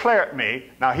cannot declare it me,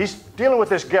 now he's dealing with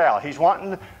this gal. He's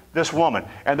wanting this woman.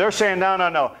 And they're saying, no, no,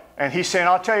 no. And he's saying,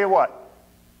 I'll tell you what,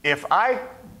 if I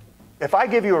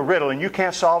give you a riddle and you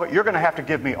can't solve it, you're going to have to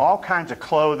give me all kinds of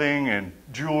clothing and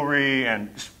jewelry and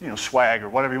swag or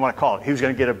whatever you want to call it. He was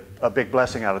going to get a big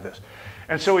blessing out of this.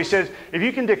 And so he says, if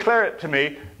you can declare it to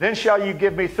me, then shall you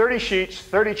give me 30 sheets,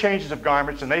 30 changes of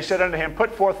garments. And they said unto him,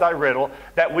 put forth thy riddle,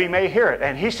 that we may hear it.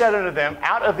 And he said unto them,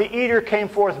 out of the eater came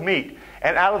forth meat,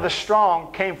 and out of the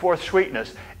strong came forth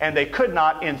sweetness. And they could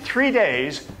not in 3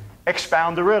 days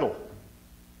expound the riddle.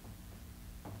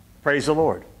 Praise the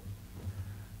Lord.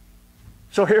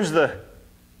 So here's the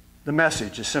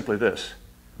message is simply this.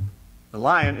 The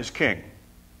lion is king.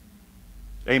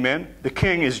 Amen. The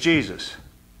king is Jesus.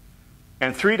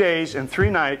 And 3 days and 3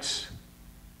 nights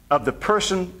of the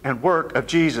person and work of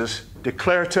Jesus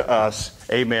declare to us,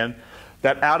 amen,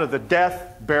 that out of the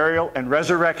death, burial, and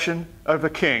resurrection of the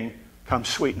king comes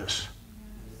sweetness.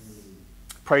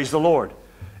 Praise the Lord.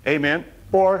 Amen.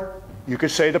 Or you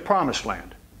could say the promised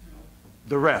land.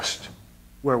 The rest,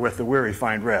 wherewith the weary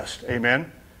find rest.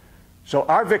 Amen. So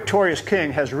our victorious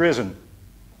king has risen.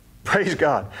 Praise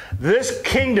God. This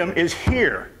kingdom is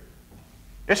here.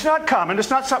 It's not coming. It's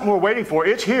not something we're waiting for.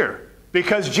 It's here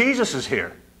because Jesus is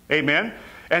here. Amen.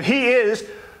 And he is,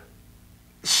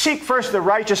 seek first the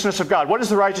righteousness of God. What is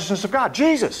the righteousness of God?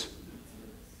 Jesus.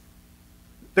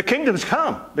 The kingdom's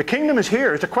come. The kingdom is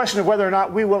here. It's a question of whether or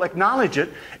not we will acknowledge it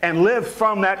and live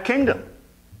from that kingdom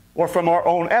or from our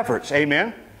own efforts.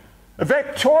 Amen. A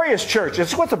victorious church.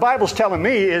 It's what the Bible's telling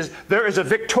me is there is a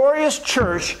victorious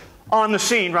church on the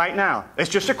scene right now. It's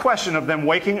just a question of them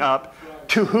waking up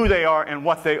to who they are and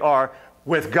what they are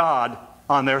with God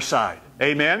on their side.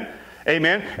 Amen?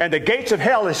 Amen? And the gates of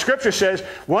hell, as Scripture says,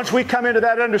 once we come into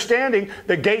that understanding,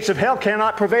 the gates of hell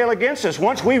cannot prevail against us.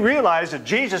 Once we realize that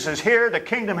Jesus is here, the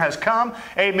kingdom has come,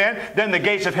 amen, then the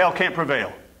gates of hell can't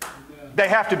prevail. They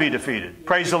have to be defeated.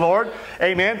 Praise the Lord.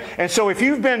 Amen? And so if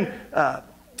you've been,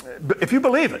 if you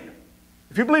believe it,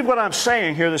 if you believe what I'm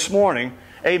saying here this morning,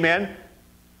 amen,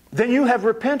 then you have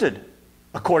repented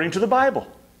according to the Bible.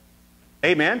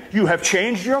 Amen? You have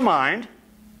changed your mind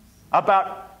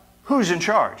about who's in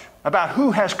charge, about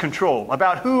who has control,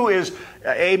 about who is,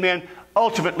 amen,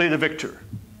 ultimately the victor.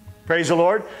 Praise the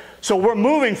Lord. So we're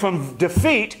moving from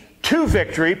defeat to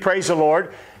victory, praise the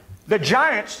Lord. The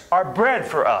giants are bread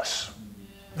for us.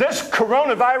 This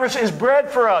coronavirus is bread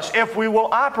for us if we will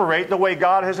operate the way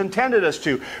God has intended us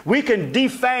to. We can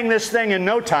defang this thing in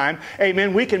no time.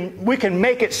 Amen. We can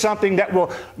make it something that will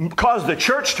cause the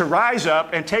church to rise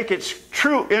up and take its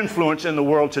true influence in the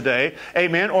world today.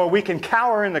 Amen. Or we can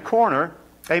cower in the corner.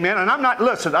 Amen. And I'm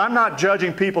not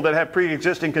judging people that have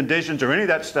pre-existing conditions or any of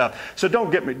that stuff. So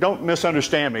don't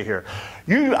misunderstand me here.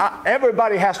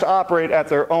 Everybody has to operate at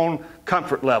their own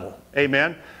comfort level.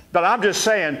 Amen. But I'm just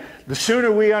saying, the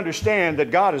sooner we understand that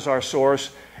God is our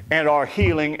source and our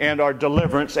healing and our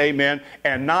deliverance, amen,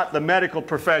 and not the medical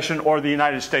profession or the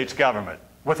United States government.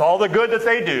 With all the good that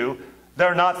they do,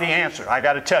 they're not the answer. I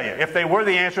got to tell you, if they were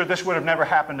the answer, this would have never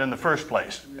happened in the first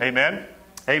place. Amen?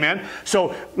 Amen?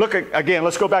 So, look again,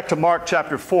 let's go back to Mark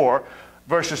chapter 4,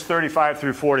 verses 35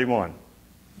 through 41.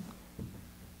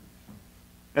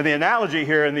 And the analogy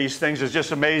here in these things is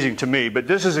just amazing to me. But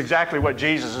this is exactly what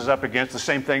Jesus is up against, the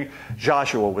same thing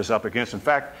Joshua was up against. In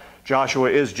fact, Joshua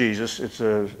is Jesus. It's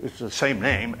the same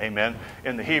name, amen,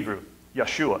 in the Hebrew,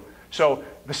 Yeshua. So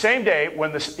the same day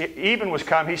when the even was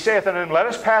come, he saith unto them, let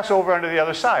us pass over unto the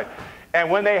other side. And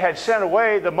when they had sent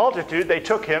away the multitude, they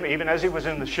took him, even as he was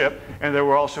in the ship, and there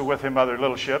were also with him other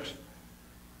little ships.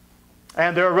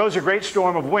 And there arose a great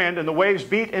storm of wind, and the waves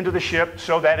beat into the ship,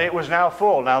 so that it was now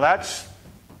full. Now that's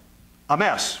a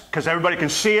mess, because everybody can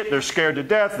see it. They're scared to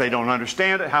death. They don't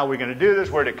understand it. How are we going to do this?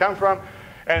 Where did it come from?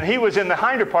 And he was in the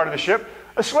hinder part of the ship,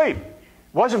 asleep.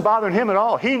 Wasn't bothering him at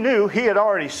all. He knew he had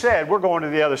already said, we're going to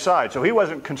the other side. So he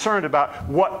wasn't concerned about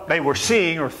what they were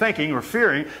seeing or thinking or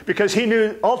fearing, because he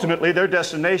knew ultimately their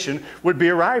destination would be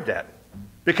arrived at.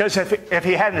 Because if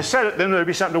he hadn't said it, then there'd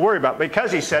be something to worry about.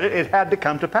 Because he said it, it had to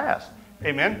come to pass.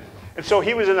 Amen? And so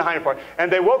he was in the hinder part. And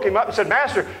they woke him up and said,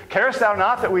 Master, carest thou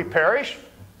not that we perish?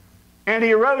 And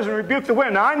he arose and rebuked the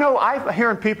wind. Now, I know I'm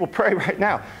hearing people pray right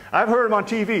now. I've heard them on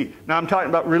TV. Now, I'm talking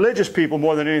about religious people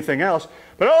more than anything else.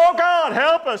 But, oh, God,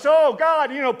 help us. Oh, God,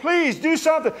 please do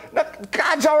something. No,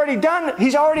 God's already done it.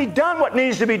 He's already done what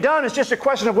needs to be done. It's just a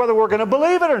question of whether we're going to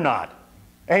believe it or not.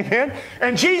 Amen?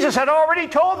 And Jesus had already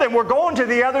told them, we're going to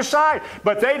the other side.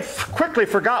 But they quickly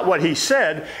forgot what he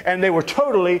said, and they were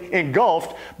totally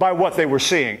engulfed by what they were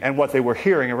seeing and what they were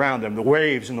hearing around them, the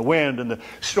waves and the wind and the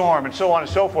storm and so on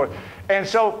and so forth. And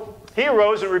so he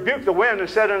arose and rebuked the wind and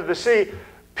said unto the sea,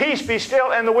 Peace, be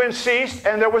still. And the wind ceased,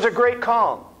 and there was a great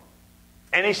calm.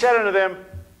 And he said unto them,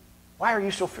 Why are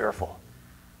you so fearful?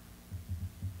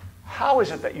 How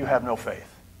is it that you have no faith?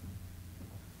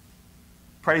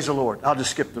 Praise the Lord. I'll just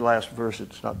skip the last verse.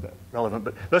 It's not that relevant.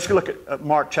 But let's look at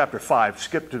Mark chapter 5.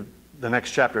 Skip to the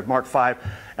next chapter of Mark 5.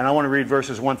 And I want to read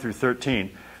verses 1 through 13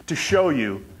 to show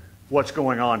you what's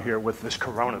going on here with this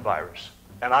coronavirus.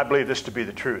 And I believe this to be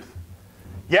the truth.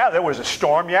 Yeah, there was a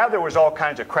storm. Yeah, there was all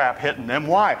kinds of crap hitting them.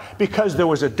 Why? Because there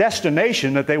was a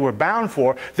destination that they were bound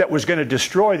for that was going to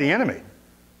destroy the enemy.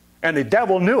 And the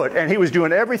devil knew it, and he was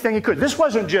doing everything he could. This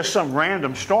wasn't just some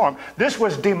random storm. This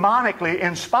was demonically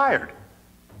inspired.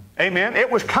 Amen. It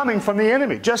was coming from the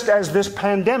enemy, just as this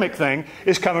pandemic thing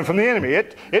is coming from the enemy.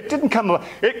 It didn't come.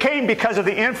 It came because of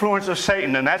the influence of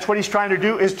Satan, and that's what he's trying to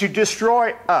do, is to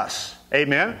destroy us.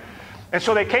 Amen. And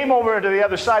so they came over to the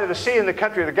other side of the sea in the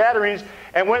country of the Gadarenes,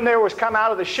 and when there was come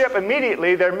out of the ship,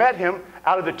 immediately there met him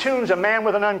out of the tombs a man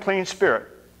with an unclean spirit,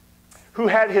 who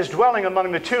had his dwelling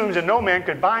among the tombs, and no man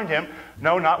could bind him,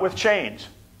 no, not with chains.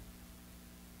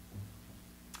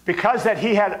 Because that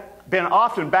he had been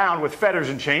often bound with fetters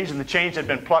and chains, and the chains had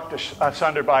been plucked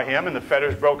asunder by him, and the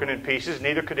fetters broken in pieces,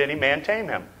 neither could any man tame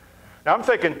him. Now I'm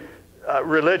thinking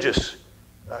religious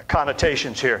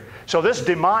connotations here. So this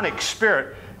demonic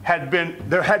spirit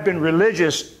there had been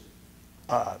religious,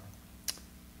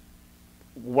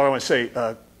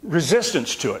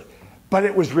 resistance to it. But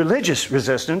it was religious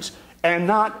resistance and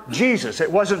not Jesus.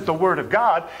 It wasn't the Word of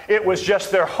God. It was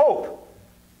just their hope.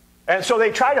 And so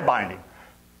they tried to bind him.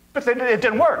 But it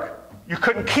didn't work. You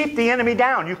couldn't keep the enemy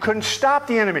down. You couldn't stop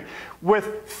the enemy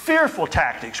with fearful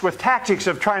tactics, with tactics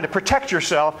of trying to protect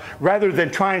yourself rather than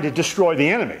trying to destroy the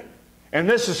enemy. And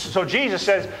this is, so Jesus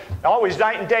says, always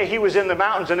night and day he was in the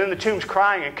mountains and in the tombs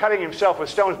crying and cutting himself with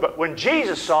stones. But when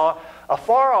Jesus saw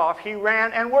afar off, he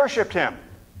ran and worshipped him.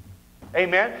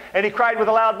 Amen. And he cried with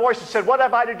a loud voice and said, what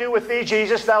have I to do with thee,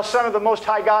 Jesus, thou Son of the Most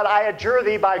High God? I adjure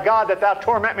thee by God that thou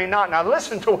torment me not. Now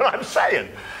listen to what I'm saying.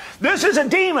 This is a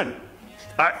demon,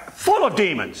 full of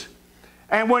demons.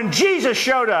 And when Jesus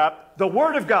showed up, the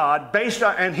Word of God,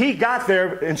 and he got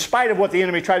there in spite of what the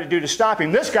enemy tried to do to stop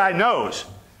him, this guy knows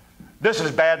this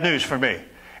is bad news for me.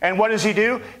 And what does he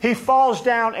do? He falls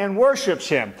down and worships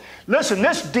him. Listen,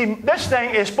 this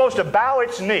thing is supposed to bow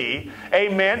its knee.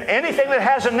 Amen. Anything that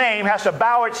has a name has to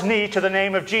bow its knee to the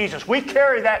name of Jesus. We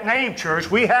carry that name, church.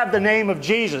 We have the name of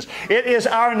Jesus. It is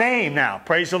our name now.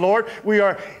 Praise the Lord. We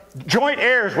are joint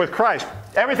heirs with Christ.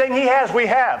 Everything he has, we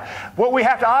have. Well, we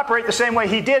have to operate the same way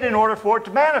he did in order for it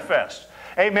to manifest.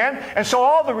 Amen? And so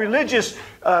all the religious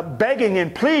begging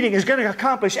and pleading is going to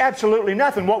accomplish absolutely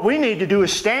nothing. What we need to do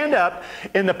is stand up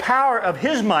in the power of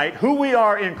his might, who we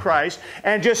are in Christ,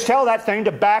 and just tell that thing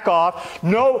to back off.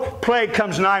 No plague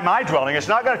comes nigh my dwelling. It's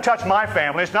not going to touch my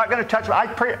family. It's not going to touch... I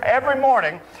pray every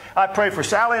morning. I pray for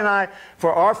Sally and I,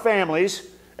 for our families,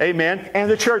 amen, and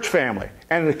the church family.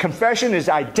 And the confession is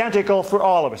identical for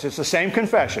all of us. It's the same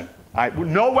confession.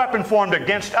 No weapon formed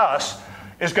against us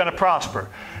is going to prosper.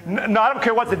 I don't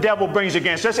care what the devil brings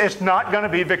against us. It's not going to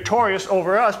be victorious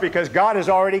over us because God has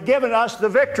already given us the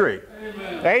victory.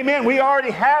 Amen. Amen. We already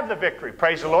have the victory.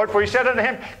 Praise the Lord. For he said unto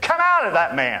him, come out of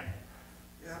that man,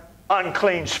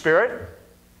 unclean spirit.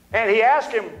 And he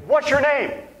asked him, what's your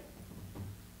name?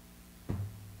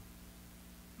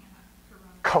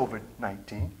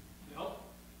 COVID-19.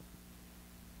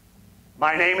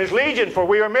 My name is Legion, for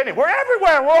we are many. We're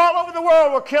everywhere. We're all over the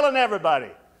world. We're killing everybody.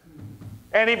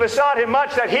 And he besought him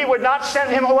much that he would not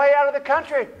send him away out of the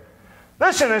country.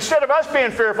 Listen, instead of us being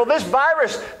fearful, this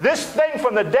virus, this thing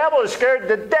from the devil is scared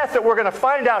to death that we're going to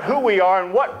find out who we are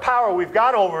and what power we've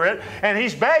got over it. And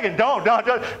he's begging, don't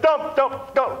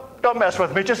mess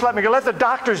with me. Just let me go. Let the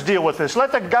doctors deal with this.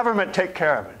 Let the government take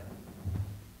care of it.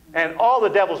 And all the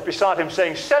devils besought him,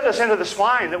 saying, send us into the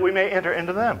swine that we may enter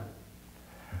into them.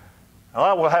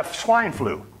 Well, we'll have swine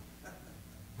flu.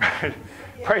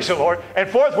 Praise the Lord. And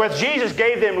forthwith Jesus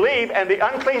gave them leave, and the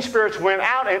unclean spirits went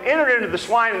out and entered into the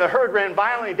swine, and the herd ran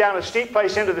violently down a steep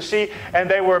place into the sea, and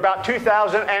they were about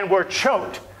 2,000 and were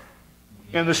choked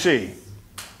in the sea.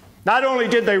 Not only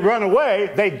did they run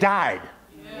away, they died.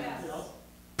 Yes.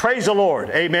 Praise the Lord.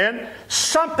 Amen.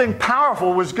 Something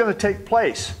powerful was going to take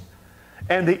place,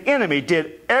 and the enemy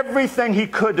did everything he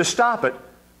could to stop it,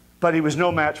 but he was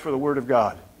no match for the Word of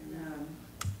God.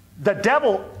 The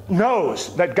devil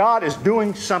knows that God is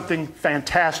doing something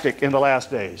fantastic in the last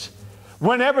days.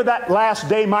 Whenever that last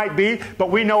day might be,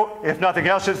 but we know, if nothing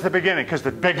else, it's the beginning. Because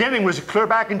the beginning was clear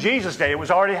back in Jesus' day. It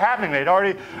was already happening. They'd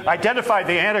already identified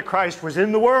the Antichrist was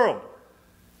in the world.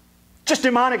 Just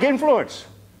demonic influence.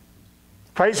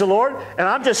 Praise the Lord. And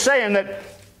I'm just saying that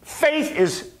faith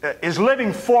is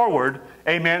living forward,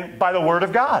 amen, by the Word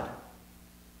of God.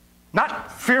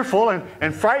 Not fearful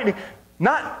and frightening.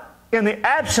 Not in the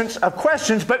absence of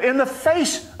questions, but in the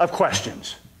face of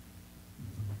questions.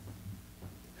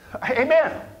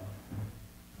 Amen.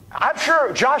 I'm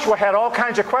sure Joshua had all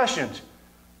kinds of questions.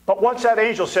 But once that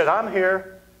angel said, I'm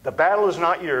here, the battle is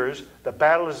not yours, the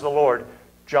battle is the Lord,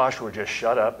 Joshua just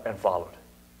shut up and followed.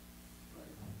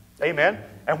 Amen.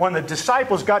 And when the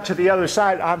disciples got to the other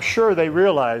side, I'm sure they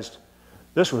realized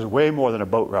this was way more than a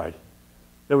boat ride.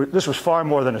 This was far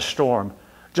more than a storm,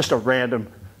 just a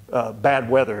random bad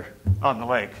weather on the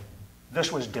lake. This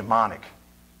was demonic.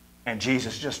 And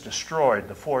Jesus just destroyed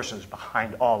the forces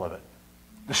behind all of it.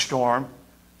 The storm,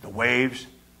 the waves,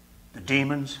 the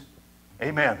demons.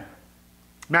 Amen.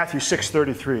 Matthew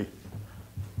 6:33.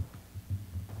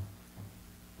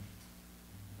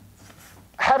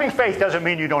 Having faith doesn't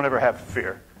mean you don't ever have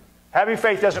fear. Having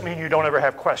faith doesn't mean you don't ever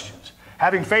have questions.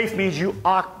 Having faith means you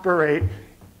operate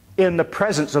in the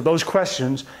presence of those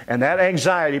questions and that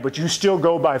anxiety, but you still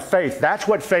go by faith. That's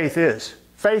what faith is.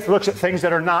 Faith looks at things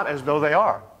that are not as though they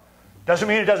are. Doesn't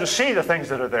mean it doesn't see the things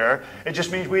that are there. It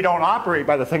just means we don't operate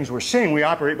by the things we're seeing. We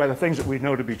operate by the things that we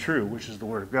know to be true, which is the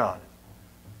Word of God.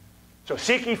 So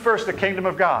seek ye first the kingdom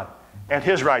of God and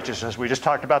His righteousness. We just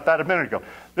talked about that a minute ago.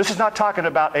 This is not talking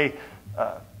about a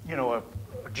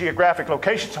geographic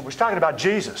location. We're talking about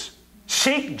Jesus.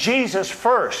 Seek Jesus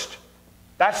first.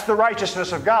 That's the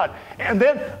righteousness of God. And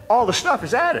then all the stuff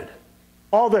is added.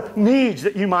 All the needs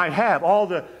that you might have, all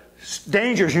the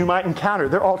dangers you might encounter,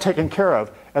 they're all taken care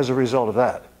of as a result of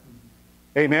that.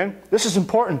 Amen? This is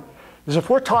important, because if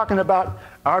we're talking about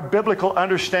our biblical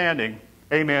understanding,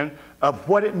 amen, of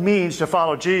what it means to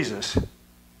follow Jesus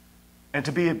and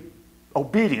to be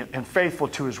obedient and faithful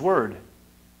to His Word,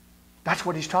 that's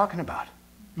what he's talking about.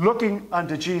 Looking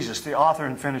unto Jesus, the author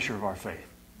and finisher of our faith.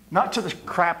 Not to the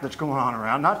crap that's going on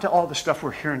around, not to all the stuff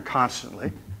we're hearing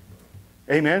constantly.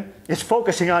 Amen? It's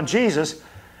focusing on Jesus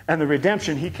and the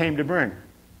redemption He came to bring.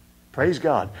 Praise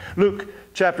God. Luke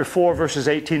chapter 4, verses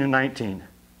 18 and 19.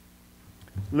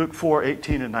 Luke 4,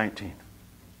 18 and 19.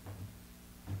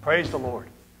 Praise the Lord.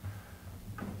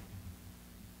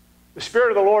 The Spirit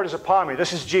of the Lord is upon me.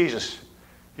 This is Jesus.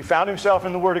 He found Himself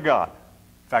in the Word of God.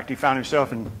 In fact, He found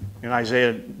Himself in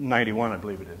Isaiah 91, I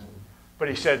believe it is. But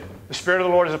He said, the Spirit of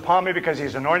the Lord is upon me because He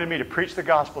has anointed me to preach the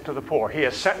gospel to the poor. He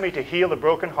has sent me to heal the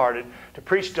brokenhearted, to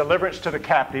preach deliverance to the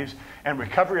captives, and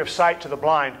recovery of sight to the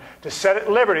blind, to set at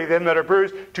liberty them that are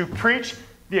bruised, to preach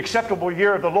the acceptable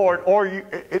year of the Lord, or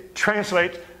it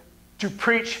translates to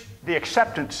preach the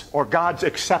acceptance or God's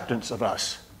acceptance of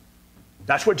us.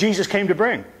 That's what Jesus came to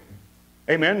bring.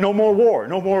 Amen. No more war,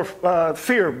 no more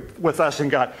fear with us in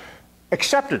God.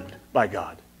 Accepted by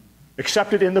God.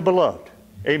 Accepted in the beloved.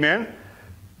 Amen.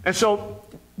 And so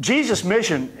Jesus'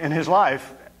 mission in His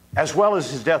life, as well as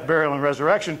His death, burial, and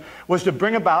resurrection, was to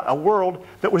bring about a world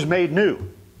that was made new.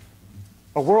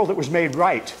 A world that was made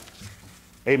right.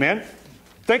 Amen.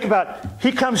 Think about,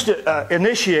 He comes to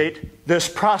initiate this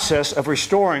process of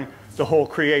restoring the whole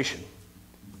creation.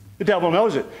 The devil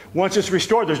knows it. Once it's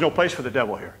restored, there's no place for the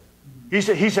devil here. He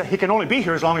can only be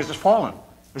here as long as it's fallen,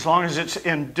 as long as it's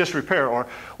in disrepair, or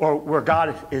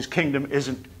where His kingdom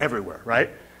isn't everywhere, right?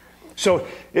 So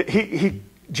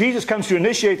Jesus comes to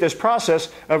initiate this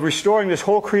process of restoring this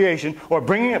whole creation, or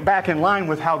bringing it back in line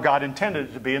with how God intended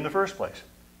it to be in the first place,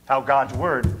 how God's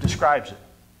Word describes it.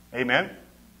 Amen?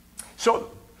 So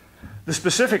the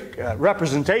specific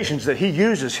representations that He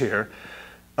uses here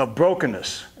of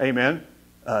brokenness, amen,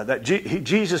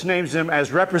 Jesus names them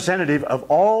as representative of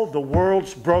all the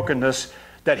world's brokenness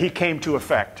that He came to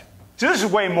effect. So this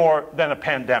is way more than a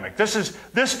pandemic. This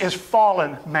is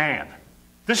fallen man.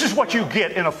 This is what you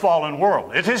get in a fallen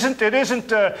world. It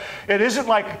isn't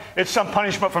like it's some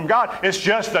punishment from God. It's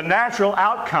just the natural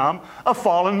outcome of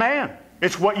fallen man.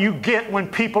 It's what you get when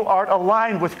people aren't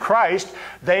aligned with Christ.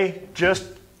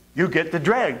 You get the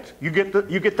dregs, you get the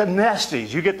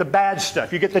nasties, you get the bad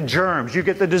stuff, you get the germs, you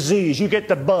get the disease, you get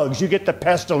the bugs, you get the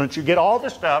pestilence, you get all the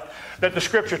stuff that the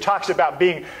Scripture talks about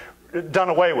being done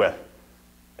away with.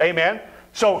 Amen?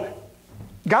 So,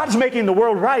 God's making the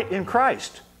world right in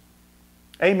Christ.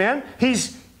 Amen? He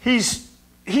says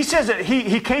that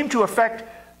He came to affect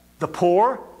the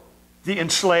poor, the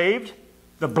enslaved,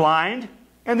 the blind,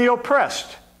 and the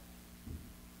oppressed.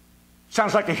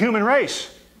 Sounds like the human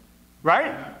race,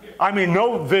 right? I mean,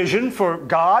 no vision for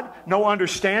God, no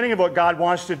understanding of what God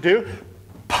wants to do.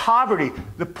 Poverty,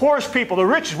 the poorest people, the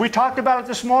richest. We talked about it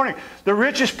this morning. The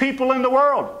richest people in the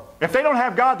world. If they don't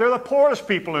have God, they're the poorest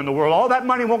people in the world. All that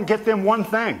money won't get them one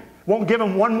thing. Won't give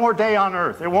them one more day on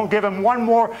earth. It won't give them one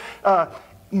more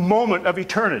moment of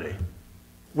eternity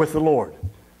with the Lord.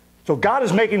 So God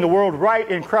is making the world right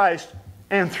in Christ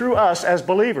and through us as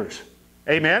believers.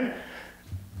 Amen?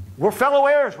 We're fellow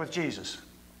heirs with Jesus.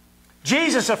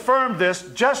 Jesus affirmed this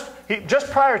just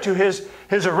prior to his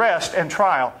arrest and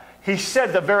trial. He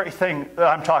said the very thing that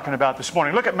I'm talking about this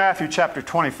morning. Look at Matthew chapter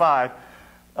 25,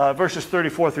 verses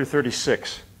 34 through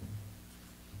 36. He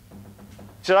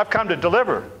said, I've come to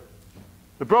deliver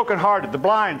the brokenhearted, the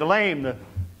blind, the lame, the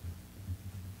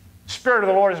Spirit of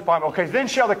the Lord is upon me. Okay, then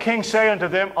shall the King say unto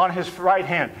them on His right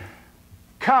hand,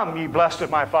 Come, ye blessed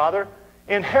of my Father,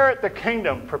 inherit the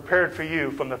kingdom prepared for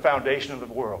you from the foundation of the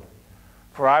world.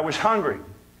 For I was hungry,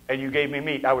 and you gave me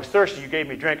meat. I was thirsty, you gave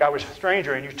me drink. I was a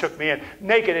stranger, and you took me in.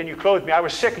 Naked, and you clothed me. I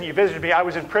was sick, and you visited me. I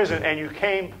was in prison, and you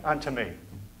came unto me.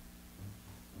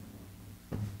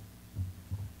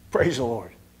 Praise the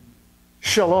Lord.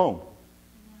 Shalom.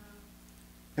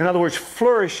 In other words,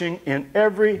 flourishing in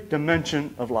every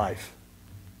dimension of life.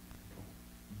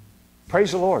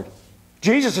 Praise the Lord.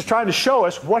 Jesus is trying to show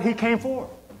us what He came for.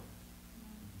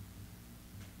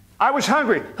 I was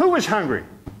hungry. Who was hungry?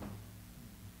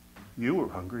 You were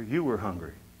hungry. You were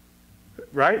hungry.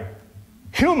 Right?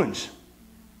 Humans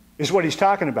is what He's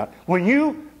talking about. When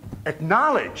you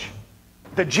acknowledge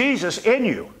the Jesus in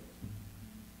you,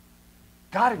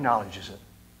 God acknowledges it.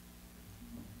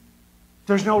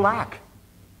 There's no lack.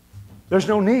 There's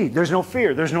no need. There's no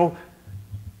fear. There's no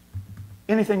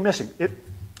anything missing.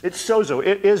 It's sozo.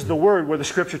 It is the word where the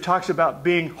Scripture talks about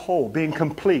being whole, being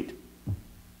complete.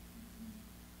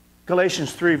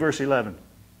 Galatians 3, verse 11.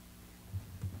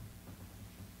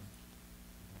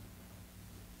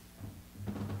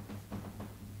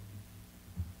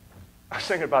 I was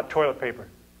thinking about toilet paper.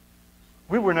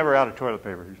 We were never out of toilet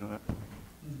paper, you know that?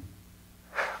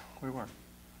 We weren't.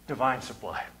 Divine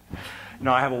supply. You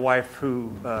know, I have a wife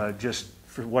who just,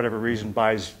 for whatever reason,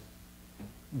 buys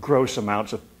gross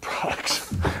amounts of products.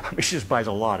 I mean, she just buys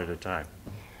a lot at a time.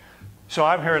 So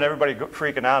I'm hearing everybody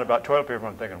freaking out about toilet paper.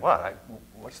 I'm thinking, what?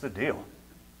 What's the deal?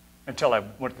 Until I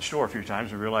went to the store a few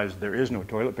times and realized there is no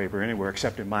toilet paper anywhere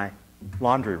except in my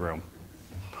laundry room.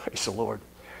 Praise the Lord.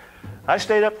 I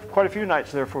stayed up quite a few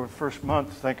nights there for the first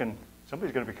month thinking,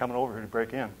 somebody's going to be coming over here to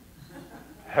break in.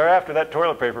 Thereafter, that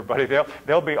toilet paper, buddy,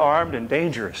 they'll be armed and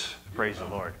dangerous. Praise the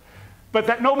Lord. But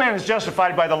that no man is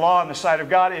justified by the law in the sight of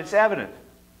God, it's evident.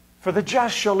 For the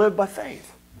just shall live by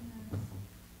faith.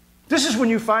 This is when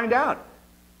you find out.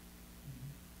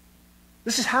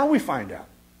 This is how we find out.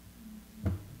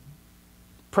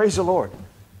 Praise the Lord.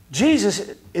 Jesus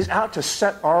is out to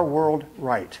set our world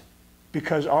right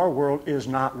because our world is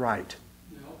not right.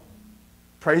 No.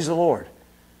 Praise the Lord.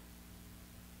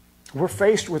 We're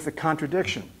faced with the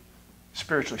contradiction,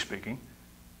 spiritually speaking,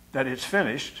 that it's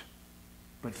finished,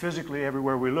 but physically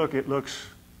everywhere we look, it looks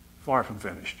far from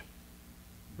finished.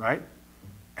 Right?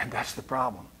 And that's the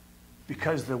problem.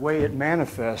 Because the way it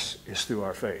manifests is through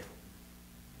our faith.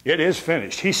 It is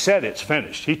finished. He said it's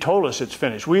finished. He told us it's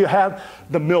finished. We have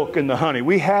the milk and the honey.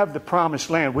 We have the promised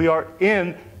land. We are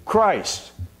in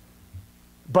Christ.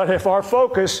 But if our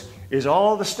focus is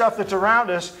all the stuff that's around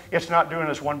us, it's not doing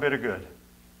us one bit of good.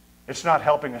 It's not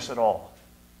helping us at all.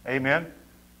 Amen?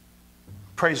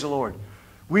 Praise the Lord.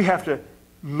 We have to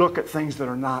look at things that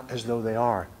are not as though they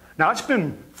are. Now, it's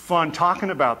been fun talking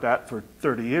about that for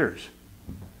 30 years.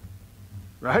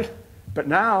 Right? But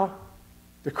now,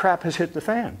 the crap has hit the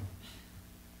fan.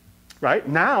 Right?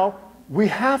 Now, we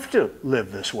have to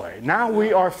live this way. Now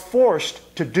we are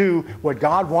forced to do what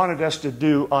God wanted us to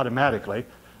do automatically.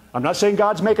 I'm not saying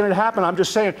God's making it happen. I'm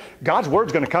just saying God's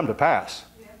word's going to come to pass.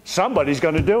 Somebody's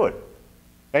going to do it.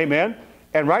 Amen?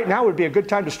 And right now would be a good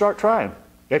time to start trying.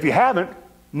 If you haven't,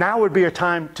 now would be a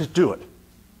time to do it.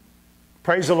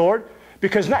 Praise the Lord.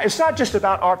 Because it's not just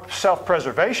about our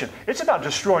self-preservation. It's about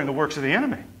destroying the works of the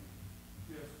enemy.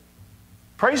 Yes.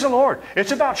 Praise the Lord.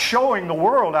 It's about showing the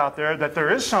world out there that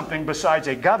there is something besides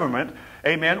a government,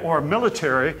 amen, or a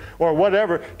military, or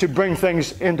whatever, to bring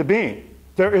things into being.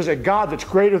 There is a God that's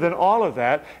greater than all of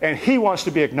that, and He wants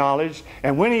to be acknowledged.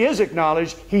 And when He is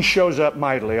acknowledged, He shows up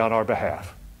mightily on our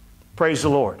behalf. Praise the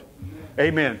Lord.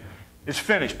 Amen. It's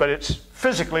finished, but it's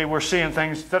physically we're seeing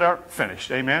things that aren't finished.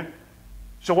 Amen.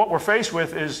 So what we're faced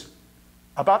with is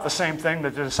about the same thing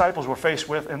that the disciples were faced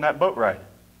with in that boat ride.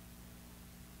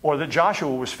 Or that Joshua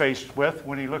was faced with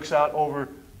when he looks out over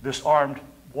this armed,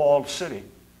 walled city.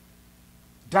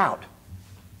 Doubt.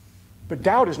 But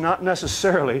doubt is not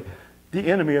necessarily the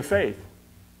enemy of faith.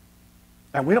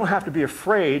 And we don't have to be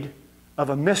afraid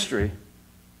of a mystery,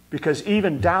 because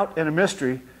even doubt and a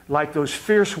mystery, like those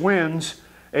fierce winds,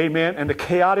 amen, and the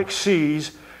chaotic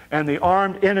seas, and the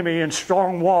armed enemy and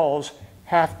strong walls,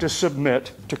 have to submit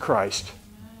to Christ.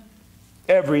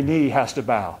 Every knee has to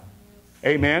bow.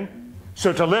 Amen?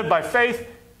 So to live by faith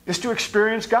is to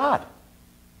experience God.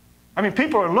 I mean,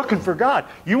 people are looking for God.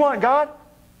 You want God?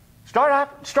 Start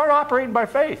operating by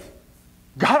faith.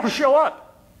 God will show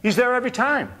up. He's there every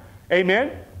time.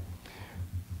 Amen?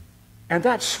 And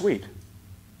that's sweet.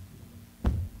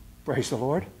 Praise the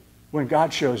Lord. When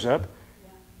God shows up,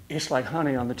 it's like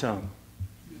honey on the tongue.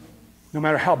 No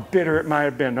matter how bitter it might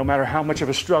have been, no matter how much of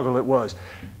a struggle it was,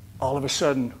 all of a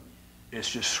sudden, it's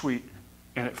just sweet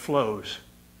and it flows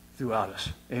throughout us.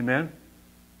 Amen?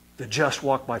 The just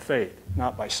walk by faith,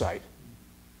 not by sight.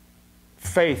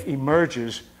 Faith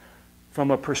emerges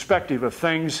from a perspective of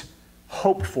things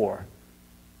hoped for,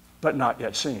 but not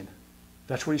yet seen.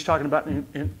 That's what he's talking about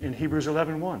in Hebrews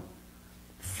 11:1.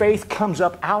 Faith comes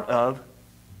up out of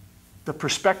the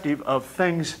perspective of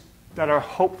things that are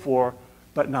hoped for,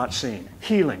 but not seen.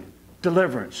 Healing,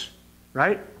 deliverance,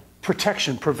 right?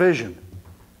 Protection, provision.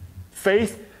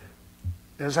 Faith,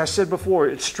 as I said before,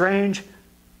 it's strange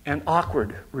and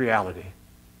awkward reality.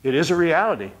 It is a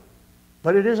reality,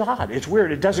 but it is odd. It's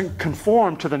weird. It doesn't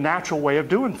conform to the natural way of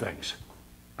doing things.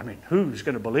 I mean, who's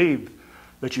going to believe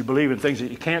that you believe in things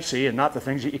that you can't see and not the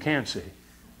things that you can see?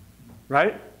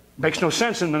 Right? Makes no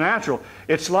sense in the natural.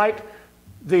 It's like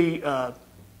the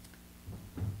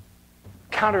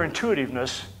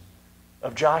counterintuitiveness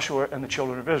of Joshua and the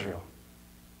children of Israel,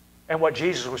 and what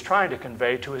Jesus was trying to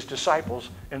convey to his disciples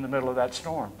in the middle of that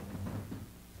storm.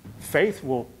 Faith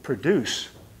will produce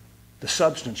the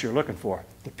substance you're looking for,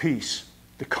 the peace,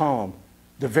 the calm,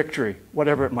 the victory,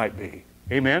 whatever it might be.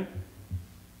 Amen?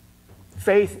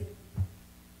 Faith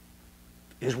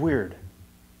is weird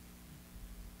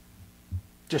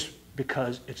just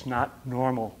because it's not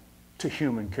normal to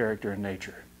human character and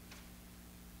nature.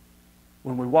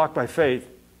 When we walk by faith,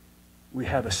 we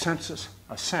have a sense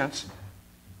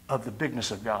of the bigness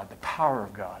of God, the power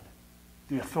of God,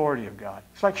 the authority of God.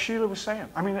 It's like Sheila was saying.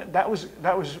 I mean, that was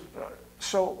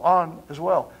so on as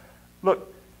well. Look,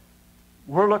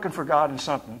 we're looking for God in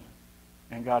something,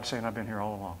 and God's saying, I've been here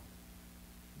all along.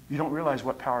 You don't realize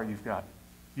what power you've got.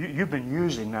 You've been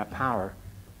using that power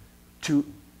to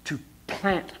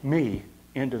plant me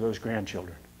into those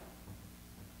grandchildren.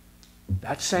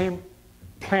 That same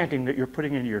planting that you're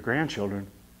putting into your grandchildren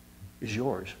is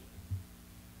yours.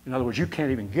 In other words, you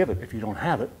can't even give it if you don't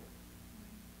have it.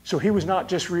 So he was not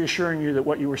just reassuring you that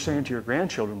what you were saying to your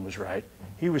grandchildren was right.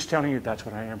 He was telling you, that's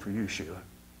what I am for you, Sheila.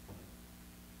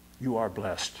 You are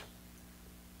blessed.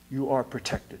 You are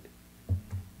protected.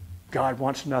 God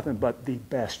wants nothing but the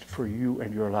best for you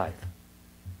and your life.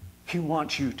 He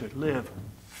wants you to live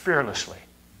fearlessly,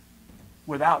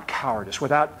 without cowardice,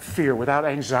 without fear, without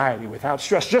anxiety, without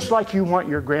stress, just like you want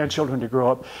your grandchildren to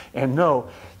grow up and know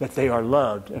that they are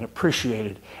loved and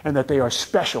appreciated and that they are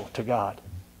special to God,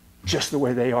 just the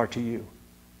way they are to you.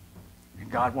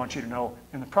 And God wants you to know,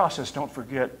 in the process, don't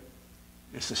forget,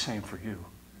 it's the same for you.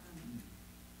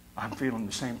 I'm feeling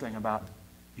the same thing about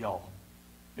y'all.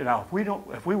 You know,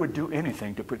 if we would do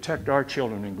anything to protect our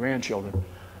children and grandchildren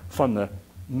from the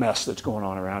mess that's going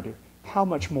on around here, how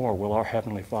much more will our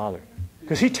Heavenly Father?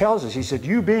 Because he tells us, he said,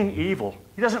 you being evil.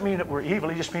 He doesn't mean that we're evil.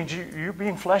 He just means you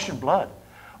being flesh and blood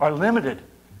are limited.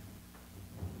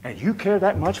 And you care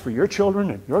that much for your children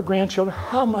and your grandchildren,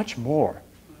 how much more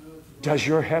does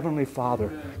your Heavenly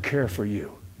Father care for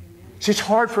you? See, it's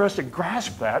hard for us to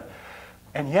grasp that.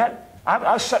 And yet, I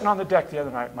was sitting on the deck the other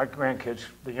night. My grandkids,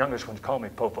 the youngest ones, call me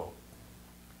Popo.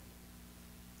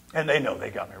 And they know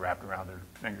they got me wrapped around their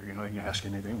finger. You know, they can ask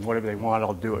anything. Whatever they want,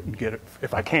 I'll do it and get it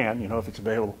if I can, you know, if it's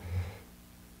available.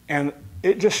 And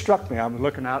it just struck me. I'm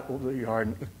looking out over the yard,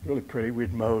 and it looked really pretty.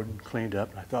 We'd mowed and cleaned up.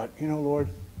 And I thought, you know, Lord,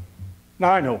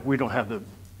 now I know we don't have the,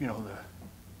 you know,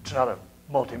 it's not a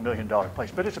multi-million-dollar place,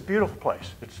 but it's a beautiful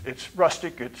place. It's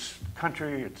rustic, it's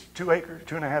country, it's 2 acres,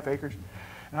 2.5 acres.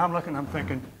 And I'm looking, I'm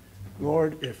thinking,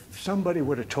 Lord, if somebody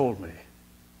would have told me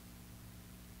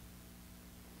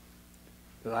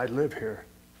that I'd live here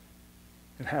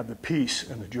and have the peace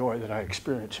and the joy that I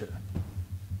experience here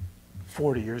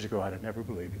 40 years ago, I'd have never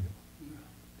believed it.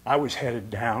 I was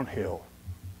headed downhill,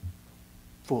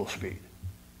 full speed.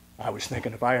 I was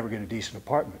thinking if I ever get a decent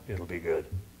apartment, it'll be good.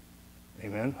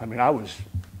 Amen? I mean, I was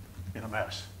in a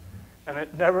mess. And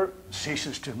it never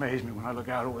ceases to amaze me when I look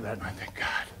out over that and I think,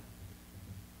 God,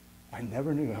 I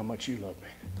never knew how much you loved me.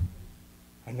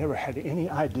 I never had any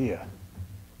idea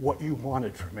what you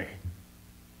wanted for me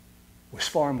was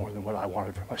far more than what I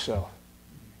wanted for myself.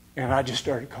 And I just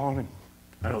started calling him.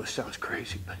 I know this sounds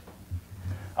crazy, but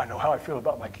I know how I feel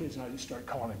about my kids, and I just started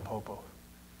calling him Popo.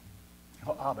 You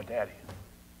know, Abba, Daddy.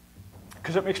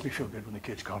 Because it makes me feel good when the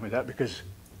kids call me that, because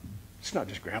it's not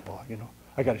just Grandpa, you know.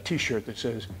 I got a T-shirt that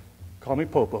says, call me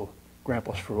Popo,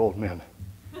 Grandpa's for old men.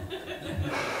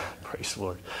 Praise the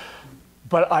Lord.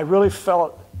 But I really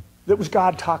felt that was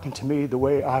God talking to me the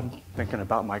way I'm thinking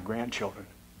about my grandchildren.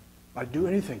 I'd do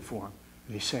anything for them.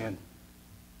 And he's saying,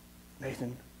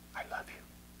 Nathan, I love you.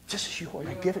 Just as you are,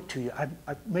 I give it to you. I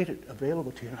made it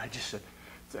available to you. And I just said,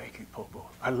 thank you, Popo.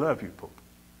 I love you, Popo.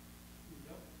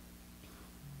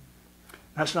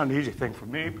 That's not an easy thing for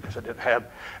me because I didn't have,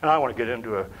 and I don't want to get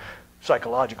into a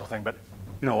psychological thing, but,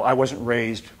 you know, I wasn't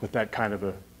raised with that kind of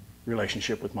a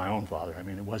relationship with my own father. I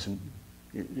mean, it was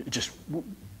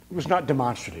not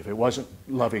demonstrative. It wasn't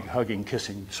loving, hugging,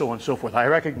 kissing, so on and so forth. I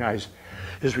recognized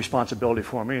his responsibility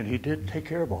for me, and he did take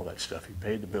care of all that stuff. He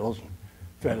paid the bills and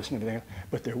fed us and everything.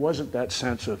 But there wasn't that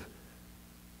sense of,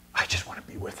 I just want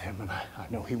to be with him, and I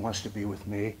know he wants to be with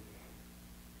me.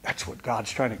 That's what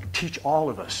God's trying to teach all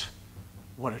of us,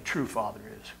 what a true father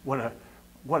is,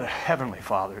 what a heavenly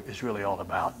father is really all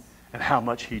about, and how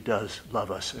much he does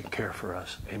love us and care for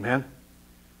us. Amen?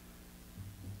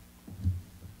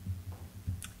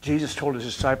 Jesus told his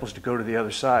disciples to go to the other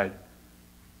side.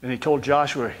 And he told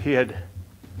Joshua he had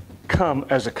come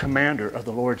as a commander of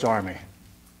the Lord's army.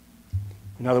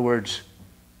 In other words,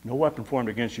 no weapon formed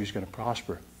against you is going to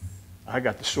prosper. I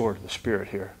got the sword of the Spirit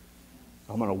here.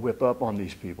 I'm going to whip up on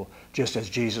these people, just as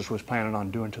Jesus was planning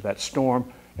on doing to that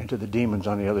storm and to the demons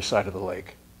on the other side of the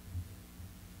lake.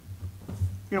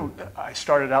 You know, I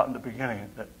started out in the beginning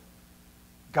that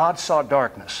God saw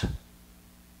darkness,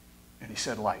 and he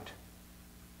said light.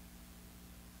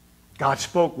 God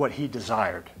spoke what he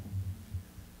desired.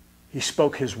 He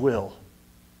spoke his will,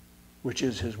 which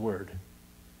is his word.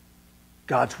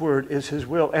 God's word is his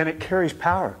will, and it carries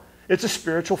power. It's a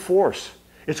spiritual force.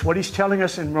 It's what he's telling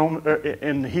us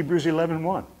in Hebrews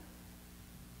 11:1.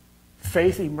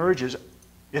 Faith emerges.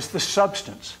 It's the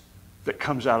substance that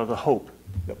comes out of the hope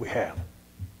that we have.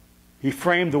 He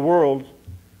framed the world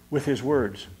with his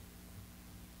words.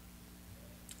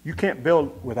 You can't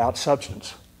build without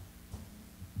substance.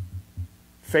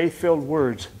 Faith-filled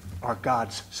words are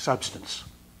God's substance.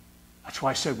 That's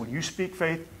why I said when you speak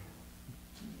faith,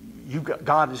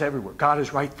 God is everywhere. God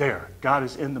is right there. God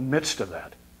is in the midst of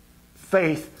that.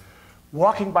 Faith,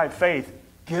 walking by faith,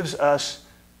 gives us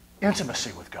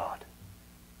intimacy with God.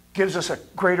 Gives us a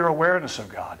greater awareness of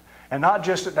God. And not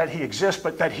just that he exists,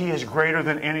 but that he is greater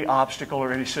than any obstacle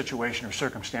or any situation or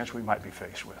circumstance we might be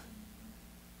faced with.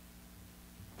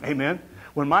 Amen?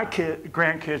 When my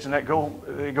grandkids and they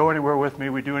go anywhere with me,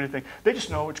 we do anything, they just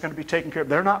know it's going to be taken care of.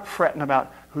 They're not fretting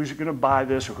about who's going to buy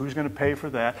this or who's going to pay for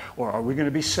that or are we going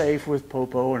to be safe with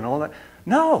Popo and all that.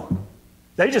 No.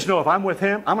 They just know if I'm with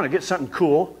him, I'm going to get something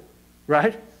cool,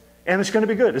 right? And it's going to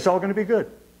be good. It's all going to be good.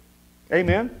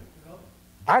 Amen?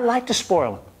 I like to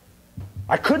spoil them.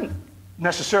 I couldn't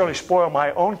necessarily spoil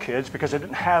my own kids because I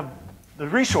didn't have the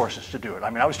resources to do it. I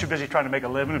mean, I was too busy trying to make a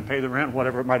living and pay the rent,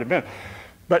 whatever it might have been.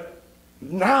 But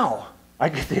now I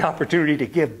get the opportunity to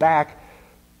give back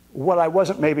what I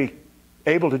wasn't maybe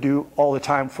able to do all the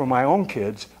time for my own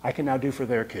kids, I can now do for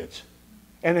their kids.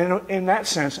 And in that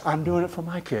sense, I'm doing it for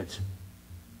my kids,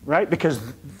 right? Because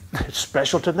it's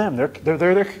special to them. They're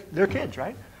their kids,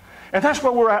 right? And that's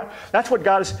what we're at. That's what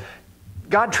God is.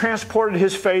 God transported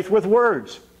his faith with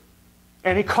words.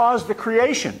 And he caused the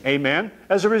creation, amen,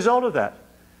 as a result of that.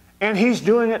 And he's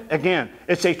doing it again.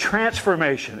 It's a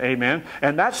transformation, amen.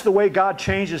 And that's the way God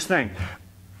changes things.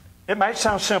 It might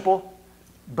sound simple,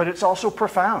 but it's also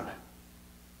profound.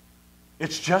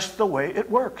 It's just the way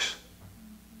it works.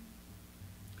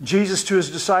 Jesus to his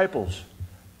disciples,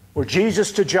 or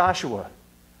Jesus to Joshua.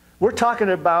 We're talking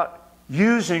about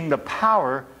using the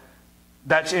power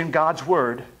that's in God's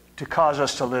word to cause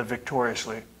us to live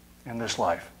victoriously in this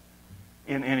life,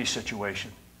 in any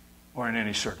situation or in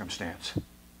any circumstance.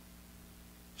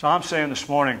 So I'm saying this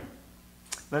morning,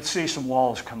 let's see some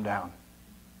walls come down.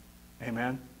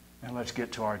 Amen? And let's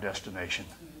get to our destination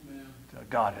that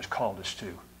God has called us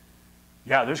to.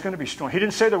 Yeah, there's going to be storms. He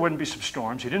didn't say there wouldn't be some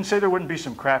storms. He didn't say there wouldn't be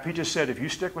some crap. He just said, if you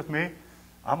stick with me,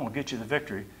 I'm going to get you the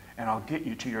victory, and I'll get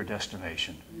you to your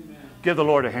destination. Amen. Give the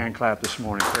Lord a hand clap this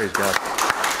morning. Praise God.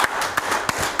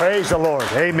 Praise the Lord.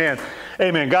 Amen.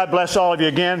 Amen. God bless all of you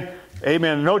again.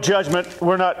 Amen. No judgment.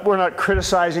 We're not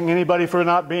criticizing anybody for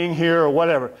not being here or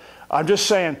whatever. I'm just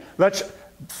saying,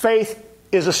 faith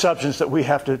is a substance that we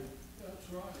have to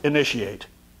initiate.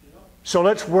 So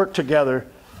let's work together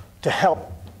to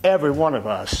help every one of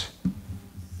us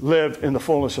live in the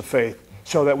fullness of faith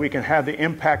so that we can have the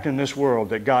impact in this world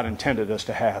that God intended us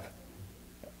to have.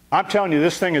 I'm telling you,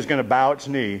 this thing is going to bow its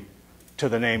knee to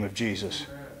the name of Jesus.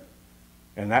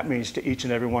 And that means to each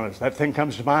and every one of us. That thing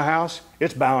comes to my house,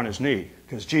 it's bowing its knee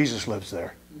because Jesus lives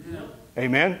there. Yeah.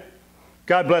 Amen?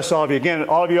 God bless all of you. Again,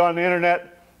 all of you on the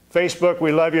internet, Facebook,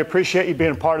 we love you. Appreciate you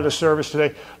being part of the service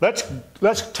today.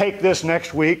 Let's take this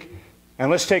next week and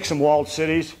let's take some walled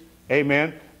cities.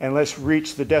 Amen? And let's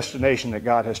reach the destination that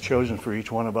God has chosen for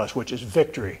each one of us, which is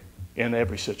victory in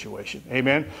every situation.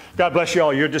 Amen? God bless you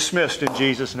all. You're dismissed in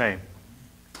Jesus' name.